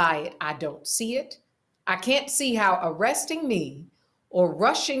don't buy it. I don't see it. I can't see how arresting me or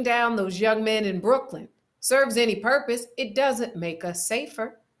rushing down those young men in Brooklyn serves any purpose. It doesn't make us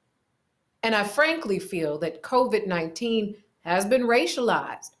safer. And I frankly feel that COVID-19 has been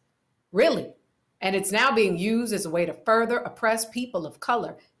racialized, really. And it's now being used as a way to further oppress people of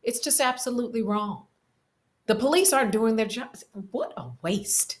color. It's just absolutely wrong. The police aren't doing their jobs. What a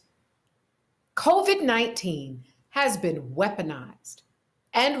waste. COVID-19 has been weaponized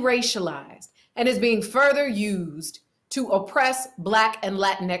and racialized and is being further used to oppress Black and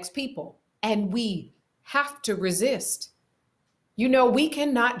Latinx people. And we have to resist. You know, we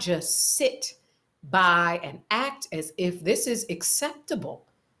cannot just sit by and act as if this is acceptable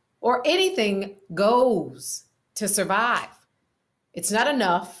or anything goes to survive. It's not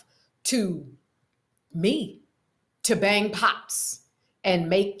enough to bang pots and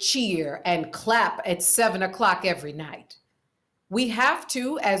make cheer and clap at 7 o'clock every night. We have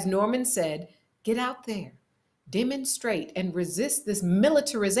to, as Norman said, get out there, demonstrate, and resist this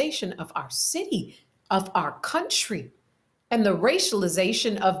militarization of our city, of our country, and the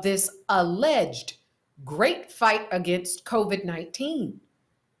racialization of this alleged great fight against COVID-19.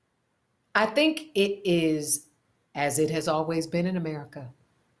 I think it is, as it has always been in America,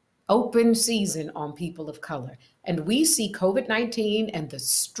 open season on people of color. And we see COVID-19 and the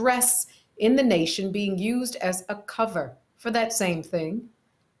stress in the nation being used as a cover for that same thing.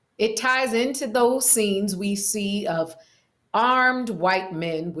 It ties into those scenes we see of armed white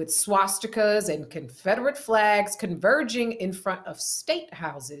men with swastikas and Confederate flags converging in front of state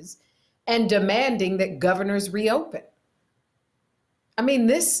houses and demanding that governors reopen. I mean,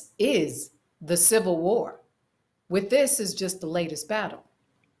 this is the Civil War. With this is just the latest battle.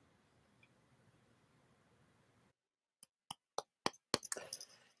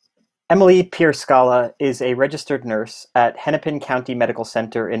 Emily Pierce-Scala is a registered nurse at Hennepin County Medical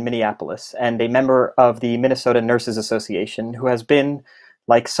Center in Minneapolis and a member of the Minnesota Nurses Association, who has been,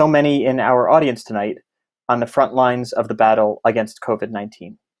 like so many in our audience tonight, on the front lines of the battle against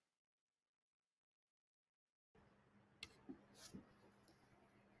COVID-19.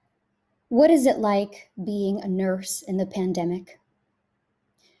 What is it like being a nurse in the pandemic?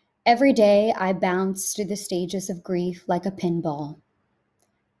 Every day I bounce through the stages of grief like a pinball.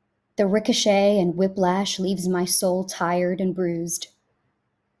 The ricochet and whiplash leaves my soul tired and bruised.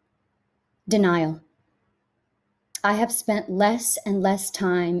 Denial. I have spent less and less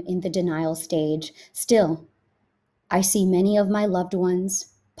time in the denial stage. Still, I see many of my loved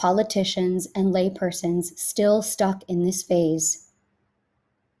ones, politicians, and laypersons still stuck in this phase.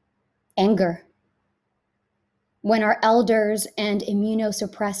 Anger. When our elders and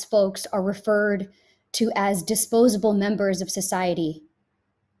immunosuppressed folks are referred to as disposable members of society.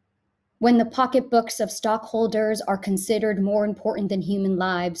 When the pocketbooks of stockholders are considered more important than human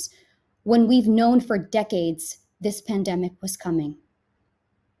lives. When we've known for decades this pandemic was coming.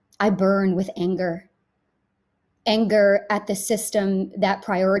 I burn with anger. Anger at the system that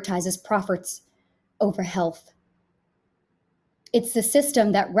prioritizes profits over health. It's the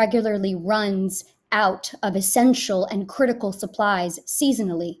system that regularly runs out of essential and critical supplies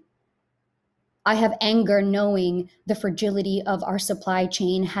seasonally. I have anger knowing the fragility of our supply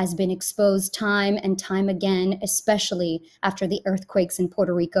chain has been exposed time and time again, especially after the earthquakes in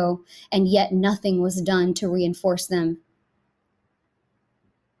Puerto Rico, and yet nothing was done to reinforce them.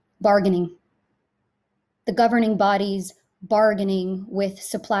 Bargaining. The governing bodies bargaining with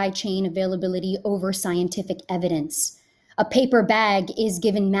supply chain availability over scientific evidence. A paper bag is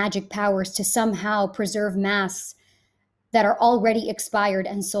given magic powers to somehow preserve masks that are already expired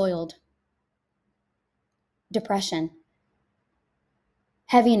and soiled. Depression.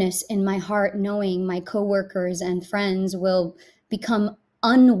 Heaviness in my heart knowing my coworkers and friends will become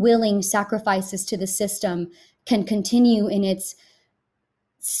unwilling sacrifices to the system can continue in its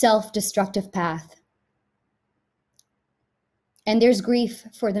self-destructive path. And there's grief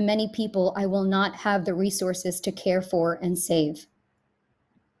for the many people I will not have the resources to care for and save.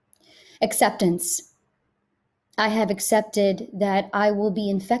 Acceptance. I have accepted that I will be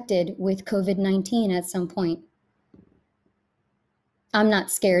infected with COVID-19 at some point. I'm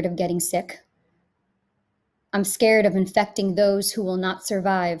not scared of getting sick. I'm scared of infecting those who will not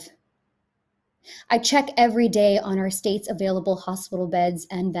survive. I check every day on our state's available hospital beds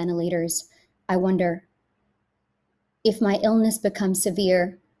and ventilators. I wonder, if my illness becomes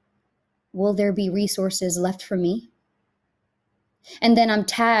severe, will there be resources left for me? And then I'm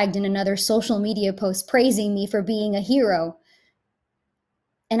tagged in another social media post praising me for being a hero.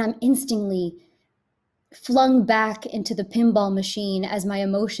 And I'm instantly flung back into the pinball machine as my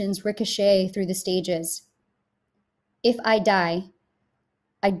emotions ricochet through the stages. If I die,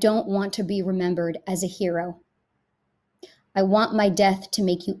 I don't want to be remembered as a hero. I want my death to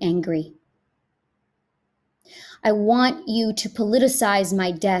make you angry. I want you to politicize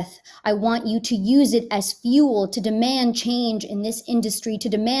my death. I want you to use it as fuel to demand change in this industry, to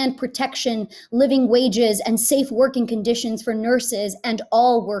demand protection, living wages, and safe working conditions for nurses and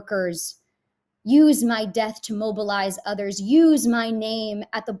all workers. Use my death to mobilize others. Use my name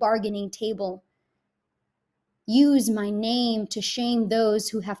at the bargaining table. Use my name to shame those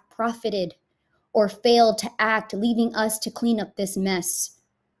who have profited or failed to act, leaving us to clean up this mess.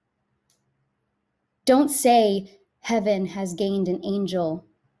 Don't say heaven has gained an angel.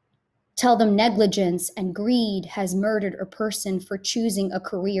 Tell them negligence and greed has murdered a person for choosing a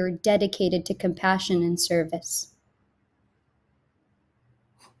career dedicated to compassion and service.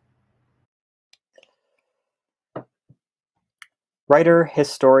 Writer,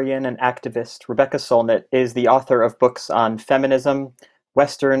 historian, and activist Rebecca Solnit is the author of books on feminism,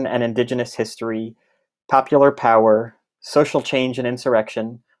 Western and Indigenous history, popular power, social change and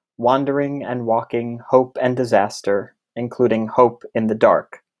insurrection, wandering and walking, hope and disaster, including Hope in the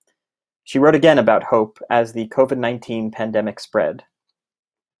Dark. She wrote again about hope as the COVID-19 pandemic spread.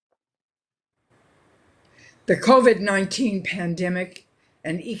 The COVID-19 pandemic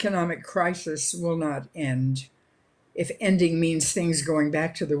and economic crisis will not end. If ending means things going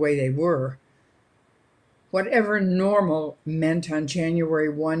back to the way they were. Whatever normal meant on January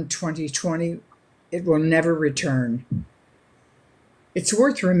 1, 2020, it will never return. It's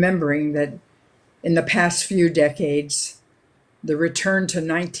worth remembering that in the past few decades, the return to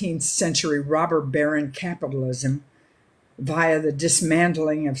 19th century robber baron capitalism via the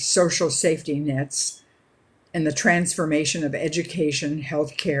dismantling of social safety nets and the transformation of education,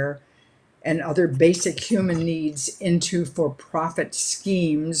 healthcare, and other basic human needs into for-profit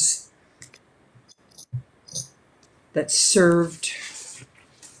schemes that served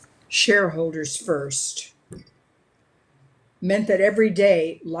shareholders first, meant that every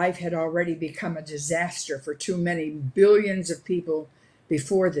day life had already become a disaster for too many billions of people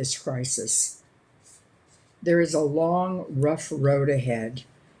before this crisis. There is a long, rough road ahead.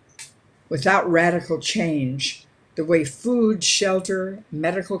 Without radical change, the way food, shelter,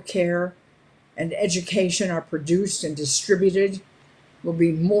 medical care, and education are produced and distributed will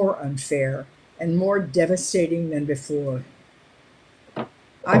be more unfair and more devastating than before.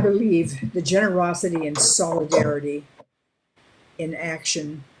 I believe the generosity and solidarity in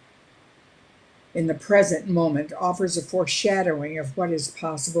action in the present moment offers a foreshadowing of what is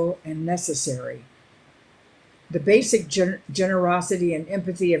possible and necessary. The basic generosity and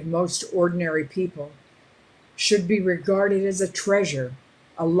empathy of most ordinary people should be regarded as a treasure,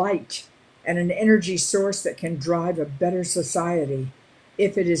 a light, and an energy source that can drive a better society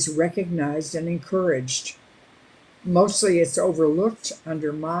if it is recognized and encouraged. Mostly it's overlooked,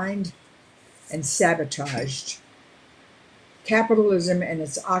 undermined, and sabotaged. Capitalism and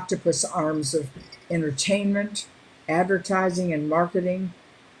its octopus arms of entertainment, advertising, and marketing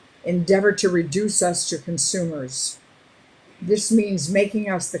endeavor to reduce us to consumers. This means making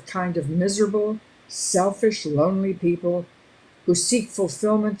us the kind of miserable, selfish, lonely people who seek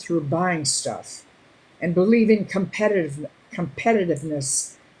fulfillment through buying stuff and believe in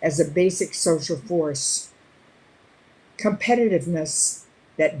competitiveness as a basic social force. Competitiveness,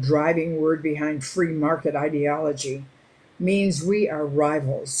 that driving word behind free market ideology, means we are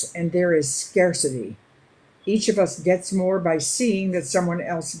rivals and there is scarcity. Each of us gets more by seeing that someone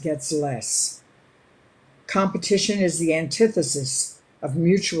else gets less. Competition is the antithesis of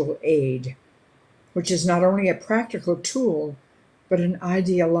mutual aid, which is not only a practical tool, but an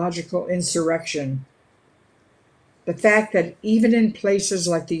ideological insurrection. The fact that even in places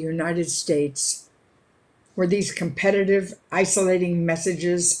like the United States, where these competitive, isolating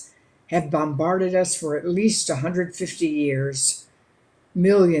messages have bombarded us for at least 150 years,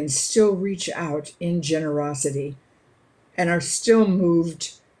 millions still reach out in generosity and are still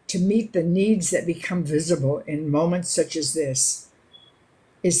moved to meet the needs that become visible in moments such as this,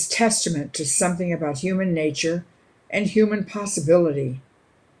 is testament to something about human nature and human possibility.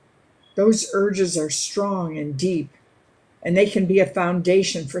 Those urges are strong and deep, and they can be a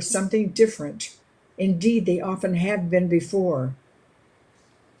foundation for something different. Indeed, they often have been before.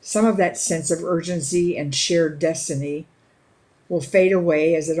 Some of that sense of urgency and shared destiny will fade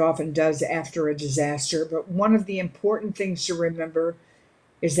away, as it often does after a disaster, but one of the important things to remember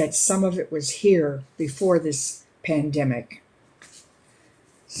is that some of it was here before this pandemic.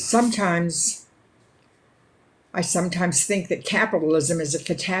 I sometimes think that capitalism is a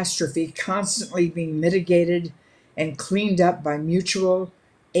catastrophe constantly being mitigated and cleaned up by mutual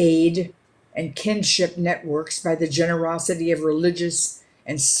aid and kinship networks, by the generosity of religious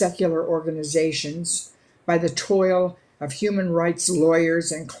and secular organizations, by the toil of human rights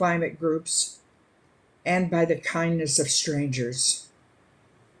lawyers and climate groups, and by the kindness of strangers.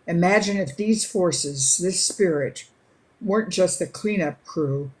 Imagine if these forces, this spirit, weren't just the cleanup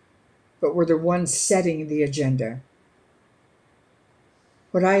crew, but were the ones setting the agenda.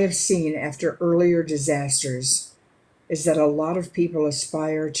 What I have seen after earlier disasters is that a lot of people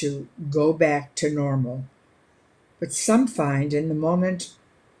aspire to go back to normal, but some find in the moment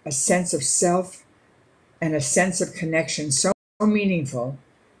a sense of self and a sense of connection so meaningful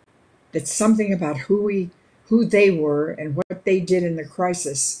that something about who they were and what they did in the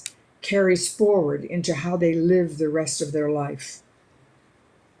crisis carries forward into how they live the rest of their life.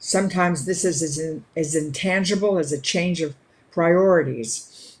 Sometimes this is as intangible as a change of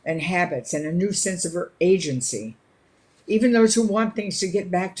priorities and habits and a new sense of agency. Even those who want things to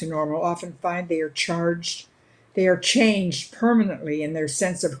get back to normal often find they are changed permanently in their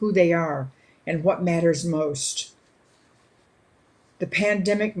sense of who they are and what matters most. The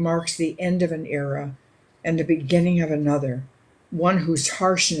pandemic marks the end of an era and the beginning of another, one whose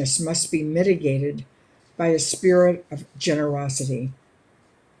harshness must be mitigated by a spirit of generosity.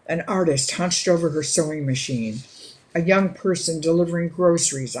 An artist hunched over her sewing machine, a young person delivering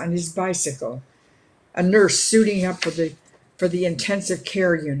groceries on his bicycle, a nurse suiting up for the intensive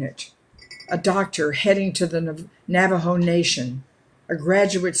care unit, a doctor heading to the Navajo Nation, a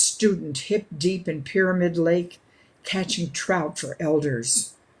graduate student hip deep in Pyramid Lake catching trout for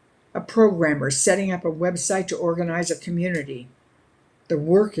elders, a programmer setting up a website to organize a community. The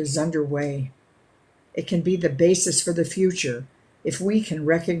work is underway. It can be the basis for the future if we can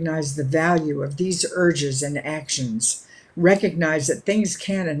recognize the value of these urges and actions, recognize that things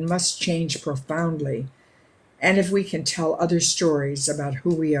can and must change profoundly, and if we can tell other stories about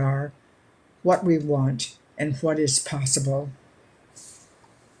who we are, what we want, and what is possible.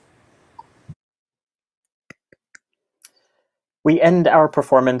 We end our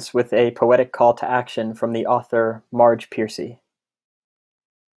performance with a poetic call to action from the author Marge Piercy.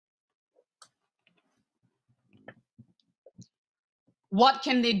 What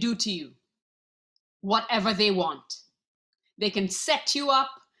can they do to you? whatever they want. They can set you up,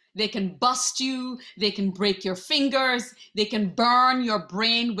 they can bust you, they can break your fingers, they can burn your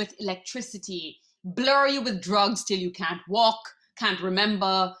brain with electricity, blur you with drugs till you can't walk, can't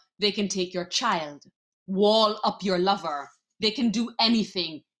remember. They can take your child, wall up your lover. They can do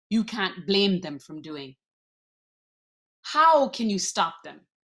anything you can't blame them from doing. How can you stop them?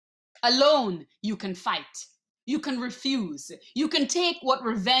 Alone, you can fight. You can refuse. You can take what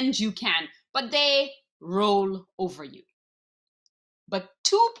revenge you can, but they roll over you. But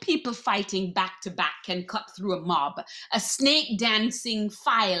two people fighting back to back can cut through a mob. A snake dancing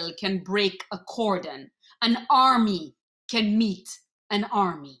file can break a cordon. An army can meet an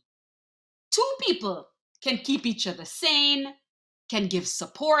army. Two people can keep each other sane, can give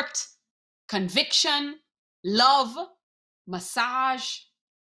support, conviction, love, massage,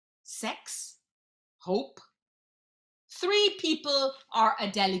 sex, hope. Three people are a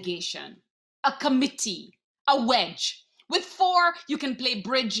delegation, a committee, a wedge. With four, you can play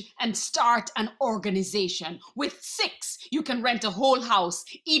bridge and start an organization. With six, you can rent a whole house,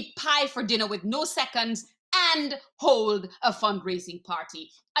 eat pie for dinner with no seconds, and hold a fundraising party.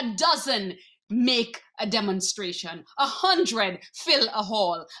 12 make a demonstration. 100 fill a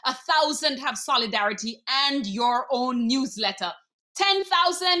hall. 1,000 have solidarity and your own newsletter.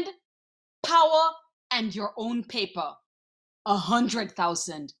 10,000 power and your own paper.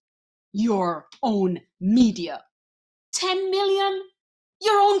 100,000 your own media. 10 million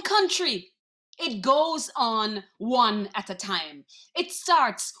your own country. It goes on one at a time. It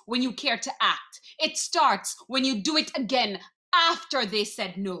starts when you care to act. It starts when you do it again after they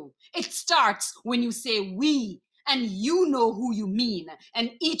said no. It starts when you say we, and you know who you mean.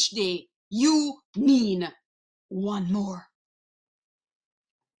 And each day you mean one more.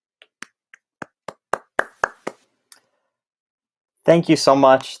 Thank you so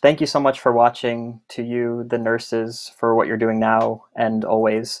much. Thank you so much for watching. To you, the nurses, for what you're doing now and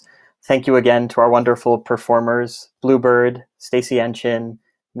always. Thank you again to our wonderful performers, Bluebird, Stacey Enchin,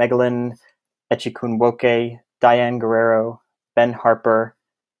 Megalyn Echikunwoke, Diane Guerrero, Ben Harper,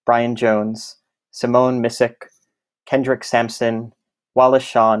 Brian Jones, Simone Missick, Kendrick Sampson, Wallace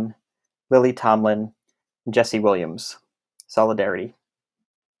Shawn, Lily Tomlin, and Jesse Williams. Solidarity.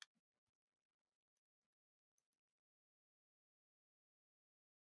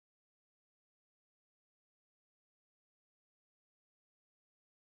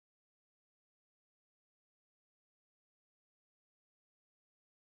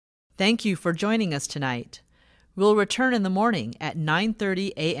 Thank you for joining us tonight. We'll return in the morning at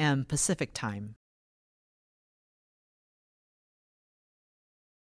 9:30 a.m. Pacific Time.